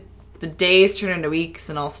like the days turn into weeks,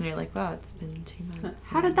 and all of a sudden you're like, wow, it's been 2 months.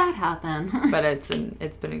 How did that happen? But it's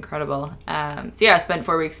been incredible. I spent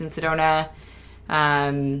 4 weeks in Sedona.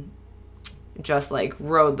 Just like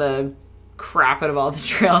rode the crap out of all the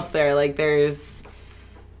trails there. Like, there's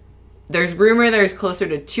rumor there's closer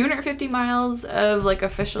to 250 miles of like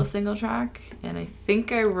official single track, and I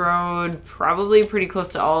think I rode probably pretty close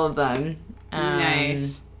to all of them.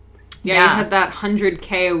 Nice. Yeah, you had that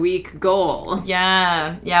 100K a week goal.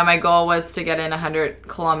 Yeah, my goal was to get in 100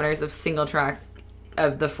 kilometers of single track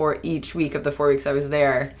of each week of the 4 weeks I was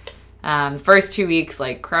there. First 2 weeks,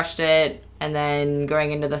 like, crushed it, and then going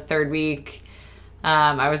into the third week,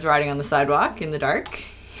 I was riding on the sidewalk in the dark.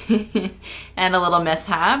 And a little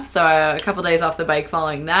mishap, so a couple days off the bike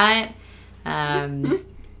following that. So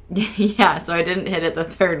I didn't hit it the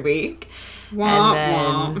third week. Womp, and then,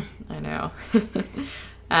 womp. I know.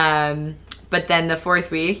 But then the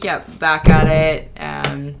fourth week, back at it.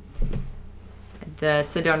 The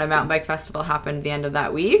Sedona Mountain Bike Festival happened at the end of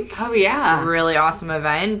that week. Oh, yeah. Really awesome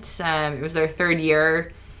event. It was their third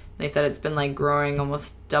year. They said it's been like growing,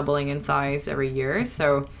 almost doubling in size every year.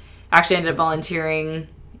 So actually ended up volunteering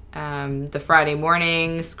the Friday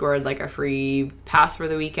morning, scored like a free pass for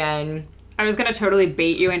the weekend. I was going to totally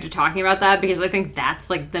bait you into talking about that because I think that's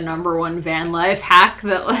like the number one van life hack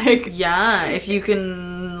that like... Yeah, if you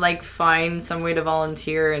can like find some way to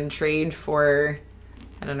volunteer and trade for,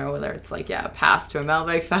 I don't know, whether it's like, a pass to a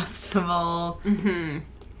mountain bike festival,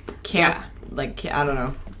 camp, like, I don't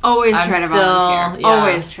know. Always try to volunteer.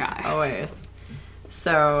 Always try. Always.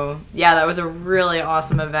 So, that was a really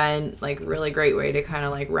awesome event, like, really great way to kind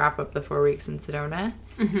of, like, wrap up the 4 weeks in Sedona.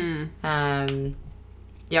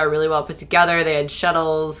 Really well put together. They had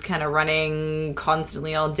shuttles kind of running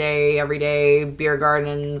constantly all day, every day, beer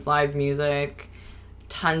gardens, live music,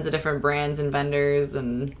 tons of different brands and vendors,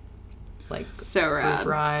 and, like, so rad.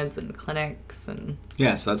 Group rides and clinics. And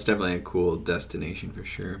yeah, so that's definitely a cool destination for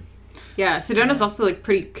sure. Yeah, Sedona's also, like,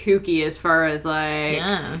 pretty kooky as far as, like,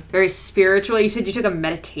 very spiritual. You said you took a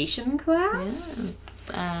meditation class?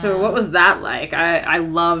 Yes. So what was that like? I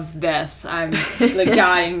love this. I'm, like,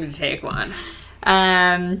 dying to take one.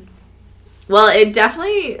 Well, I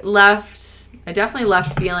definitely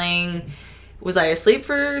left feeling, was I asleep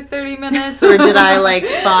for 30 minutes, or did I, like,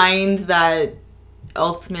 find that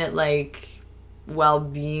ultimate, like,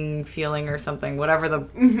 well-being feeling or something, whatever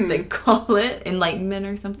they call it, enlightenment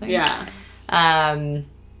or something. Yeah. But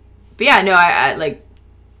yeah, no, I like,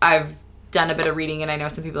 I've done a bit of reading, and I know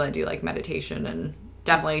some people that do like meditation, and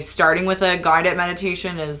definitely starting with a guided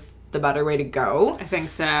meditation is the better way to go. I think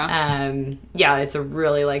so. It's a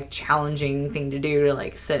really like challenging thing to do, to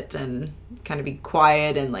like sit and kind of be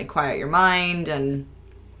quiet and like quiet your mind, and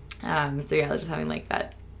just having like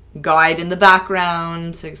that guide in the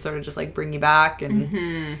background to sort of just like bring you back,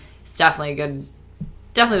 and it's definitely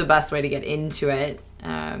the best way to get into it.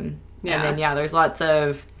 And then there's lots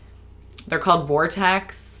of, they're called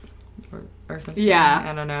vortex or something.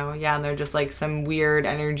 I don't know. And they're just like some weird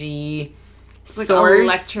energy like source,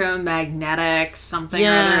 electromagnetic something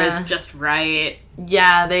or other is just right.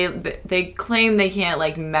 They claim they can't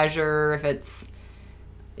like measure if it's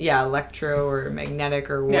electro or magnetic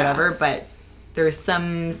or whatever, but there's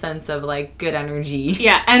some sense of, like, good energy.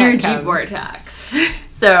 Yeah, energy vortex.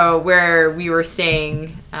 So, where we were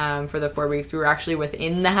staying for the 4 weeks, we were actually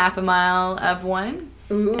within the half a mile of one.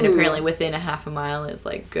 Ooh. And apparently within a half a mile is,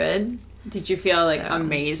 like, good. Did you feel, like,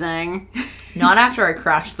 amazing? Not after I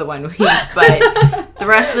crashed the 1 week, but the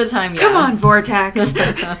rest of the time, yes. Come on, vortex.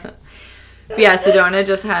 But Sedona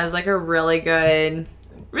just has, like, a really good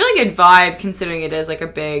vibe, considering it is like a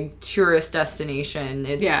big tourist destination.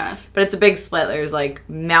 But it's a big split. There's like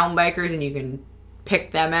mountain bikers, and you can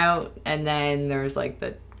pick them out, and then there's like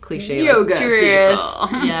the cliche yoga like, tourists.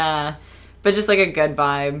 people. Yeah. But just like a good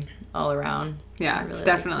vibe all around. Yeah, really it's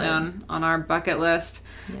definitely on our bucket list.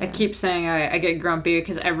 Yeah. I keep saying I get grumpy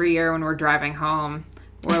because every year when we're driving home,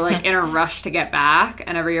 we're like in a rush to get back,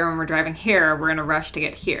 and every year when we're driving here, we're in a rush to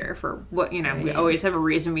get here for what, you know, we always have a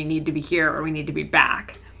reason we need to be here or we need to be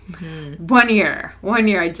back. Mm-hmm. One year,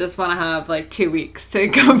 I just want to have like 2 weeks to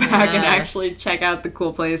go back and actually check out the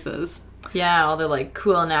cool places. Yeah, all the like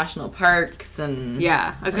cool national parks and...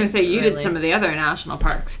 Yeah, I was going to say you did some of the other national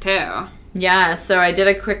parks too. Yeah, so I did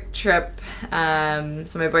a quick trip.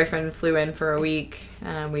 So my boyfriend flew in for a week.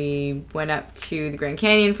 We went up to the Grand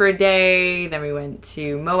Canyon for a day. Then we went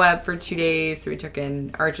to Moab for 2 days. So we took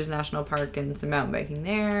in Arches National Park and some mountain biking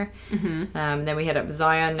there. Mm-hmm. Then we hit up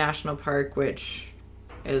Zion National Park, which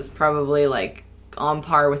is probably like on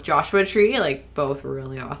par with Joshua Tree. Like both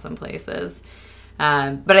really awesome places.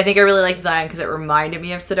 But I think I really liked Zion because it reminded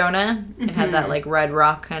me of Sedona. It had that like red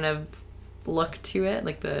rock kind of look to it,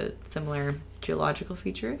 like the similar geological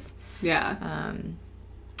features. Yeah. And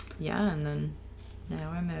then now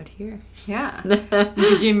I'm out here. Yeah.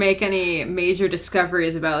 Did you make any major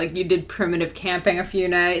discoveries about, like, you did primitive camping a few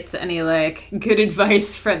nights? Any, like, good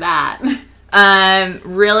advice for that?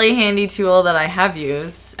 Really handy tool that I have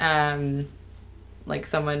used. Like,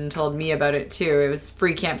 someone told me about it, too. It was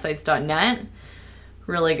freecampsites.net.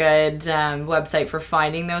 Really good website for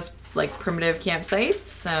finding those, like, primitive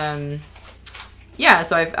campsites.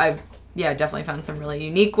 So I've definitely found some really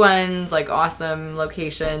unique ones, like awesome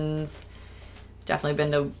locations. Definitely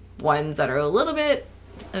been to ones that are a little bit,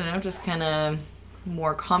 I don't know, just kind of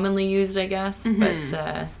more commonly used, I guess. Mm-hmm.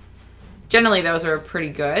 But generally those are pretty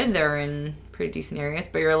good. They're in pretty decent areas,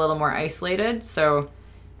 but you're a little more isolated. So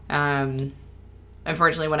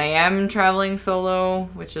unfortunately, when I am traveling solo,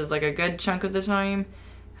 which is like a good chunk of the time,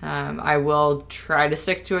 I will try to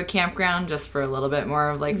stick to a campground just for a little bit more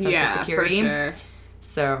of like sense of security. For sure.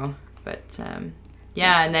 So, but and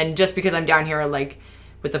then just because I'm down here like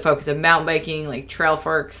with the focus of mountain biking, like Trail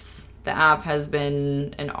Forks, the app has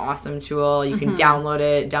been an awesome tool. You can download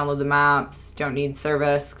it, download the maps, don't need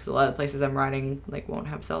service because a lot of the places I'm riding like won't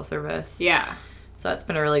have cell service. Yeah. So that's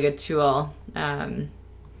been a really good tool. And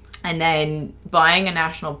then buying a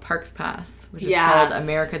National Parks Pass, which is called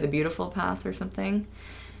America the Beautiful Pass or something.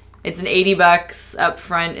 It's an $80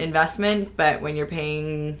 upfront investment, but when you're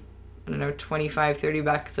paying, I don't know,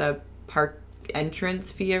 $25-$30 a park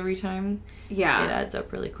entrance fee every time, it adds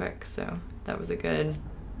up really quick. So that was a good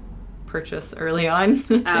purchase early on.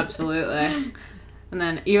 Absolutely. And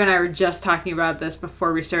then you and I were just talking about this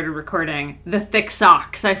before we started recording. The thick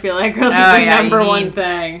socks, I feel like, are the number one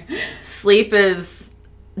thing. Sleep is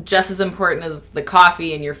just as important as the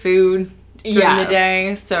coffee and your food during the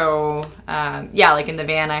day. So, like in the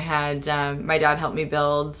van I had, my dad helped me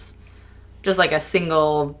build just like a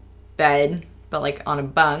single bed, but like on a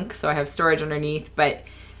bunk. So I have storage underneath, but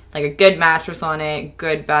like a good mattress on it,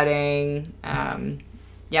 good bedding.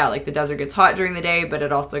 Like the desert gets hot during the day, but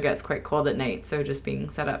it also gets quite cold at night. So just being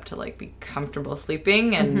set up to like be comfortable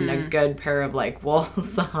sleeping and a good pair of like wool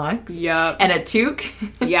socks. Yep. And a toque.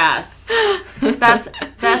 Yes.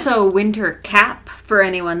 That's a winter cap for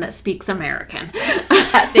anyone that speaks American.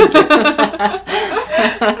 Thank you.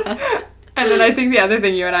 And then I think the other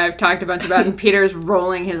thing you and I have talked a bunch about, and Peter's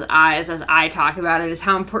rolling his eyes as I talk about it, is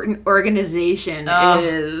how important organization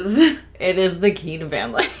is. It is the key to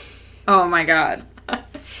van life. Oh my God.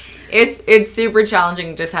 It's super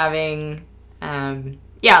challenging just having, I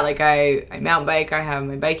mountain bike, I have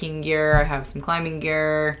my biking gear, I have some climbing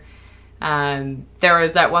gear. There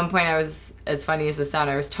was at one point I was, as funny as this sound,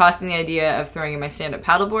 I was tossing the idea of throwing in my stand-up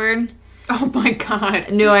paddleboard. Oh my God.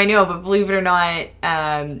 No, I know, but believe it or not,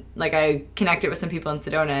 I connected with some people in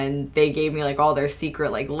Sedona and they gave me like all their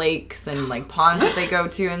secret like lakes and like ponds that they go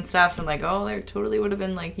to and stuff. So I'm like, oh, there totally would have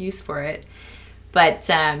been like use for it. But,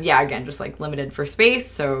 again, just, like, limited for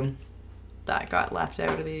space, so that got left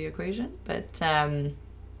out of the equation. But,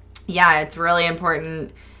 it's really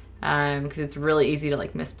important because it's really easy to,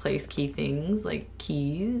 like, misplace key things, like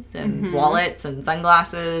keys and wallets and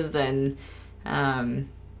sunglasses. And when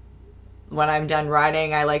I'm done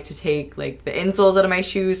riding, I like to take, like, the insoles out of my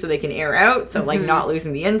shoes so they can air out. So, like, not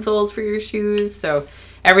losing the insoles for your shoes. So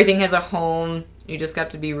everything has a home. You just have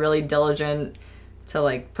to be really diligent to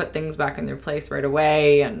like put things back in their place right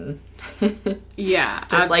away and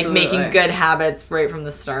just like making good habits right from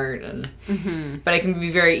the start. And but it can be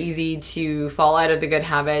very easy to fall out of the good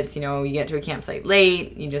habits. You know, you get to a campsite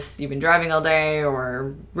late, you've been driving all day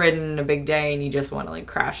or ridden a big day and you just want to like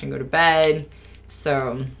crash and go to bed.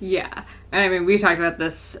 So yeah, and I mean we talked about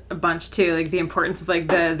this a bunch too, like the importance of like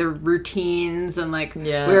the routines and like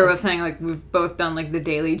we were both saying like we've both done like the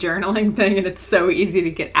daily journaling thing, and it's so easy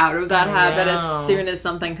to get out of that habit as soon as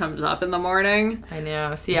something comes up in the morning. I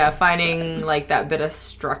know. So yeah, finding like that bit of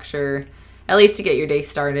structure, at least to get your day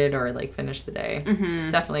started or like finish the day,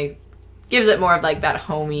 definitely gives it more of like that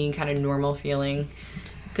homey kind of normal feeling,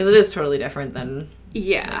 because it is totally different than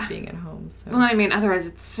like being at home. So. Well, I mean, otherwise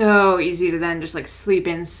it's so easy to then just like sleep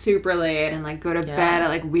in super late and like go to bed at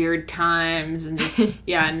like weird times and just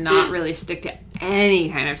not really stick to any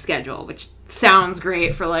kind of schedule, which sounds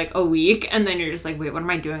great for like a week, and then you're just like, wait, what am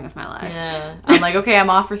I doing with my life? Yeah, I'm like, okay, I'm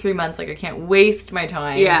off for 3 months, like I can't waste my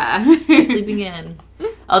time sleeping in.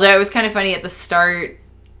 Although it was kind of funny at the start.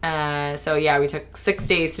 So yeah, we took 6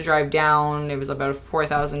 days to drive down. It was about a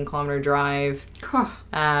 4,000 kilometer drive.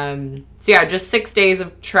 So yeah, just 6 days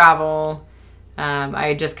of travel. I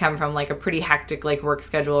had just come from like a pretty hectic like work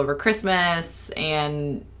schedule over Christmas,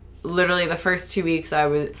 and literally the first 2 weeks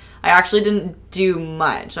I actually didn't do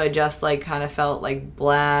much. I just like kind of felt like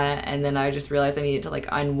blah, and then I just realized I needed to like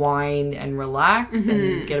unwind and relax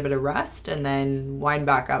and get a bit of rest, and then wind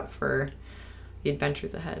back up for the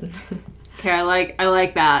adventures ahead. Okay, I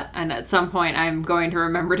like that, and at some point I'm going to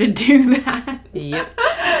remember to do that. Yep.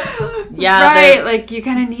 Yeah. Right, like you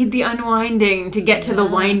kind of need the unwinding to get to the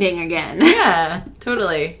winding again. Yeah,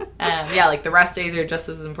 totally. Yeah, like the rest days are just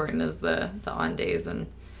as important as the on days, and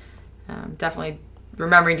definitely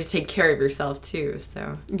remembering to take care of yourself too.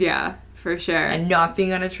 So yeah, for sure. And not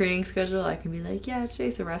being on a training schedule, I can be like, yeah,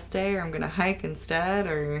 today's a rest day, or I'm gonna hike instead,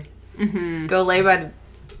 or go lay by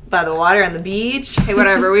the water on the beach. Hey,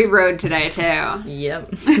 whatever. We rode today too.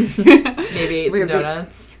 Yep. Maybe ate some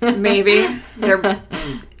donuts. Maybe. There's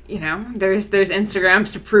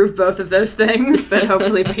Instagrams to prove both of those things, but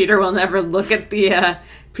hopefully Peter will never look at the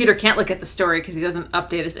Peter can't look at the story because he doesn't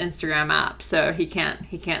update his Instagram app, so he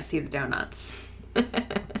can't see the donuts.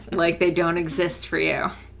 Like they don't exist for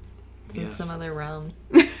you. In some other realm.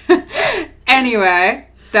 Anyway,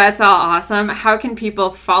 that's all awesome. How can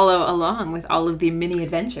people follow along with all of the mini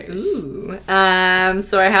adventures? Ooh.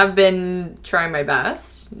 So I have been trying my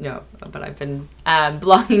best. No, but I've been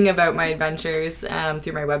blogging about my adventures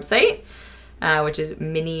through my website, which is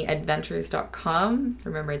miniadventures.com. So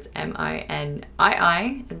remember, it's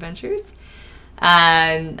MINII adventures.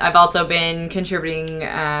 I've also been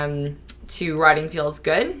contributing to Riding Feels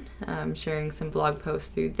Good, sharing some blog posts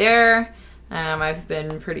through there. I've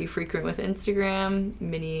been pretty frequent with Instagram,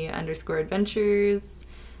 mini_adventures.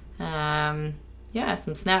 Some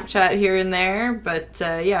Snapchat here and there, but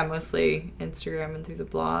mostly Instagram and through the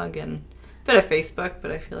blog, and a bit of Facebook,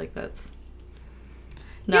 but I feel like that's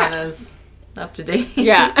not as up to date.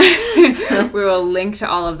 Yeah. We will link to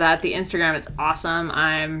all of that. The Instagram is awesome.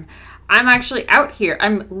 I'm actually out here.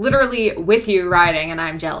 I'm literally with you riding, and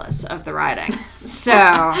I'm jealous of the riding. So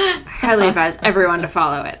I highly advise everyone to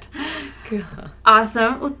follow it. Cool.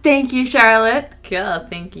 Awesome. Well, thank you, Charlotte. Cool.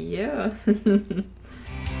 Thank you.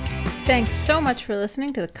 Thanks so much for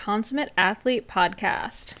listening to the Consummate Athlete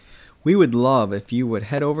Podcast. We would love if you would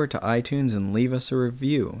head over to iTunes and leave us a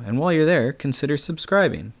review. And while you're there, consider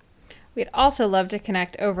subscribing. We'd also love to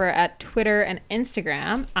connect over at Twitter and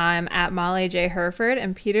Instagram. I'm at Molly J. Herford,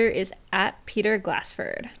 and Peter is at Peter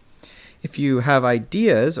Glassford. If you have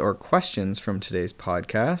ideas or questions from today's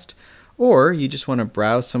podcast, or you just want to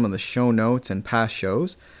browse some of the show notes and past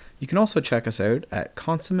shows, you can also check us out at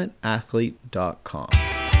consummateathlete.com.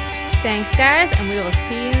 Thanks, guys, and we will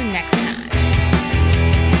see you next time.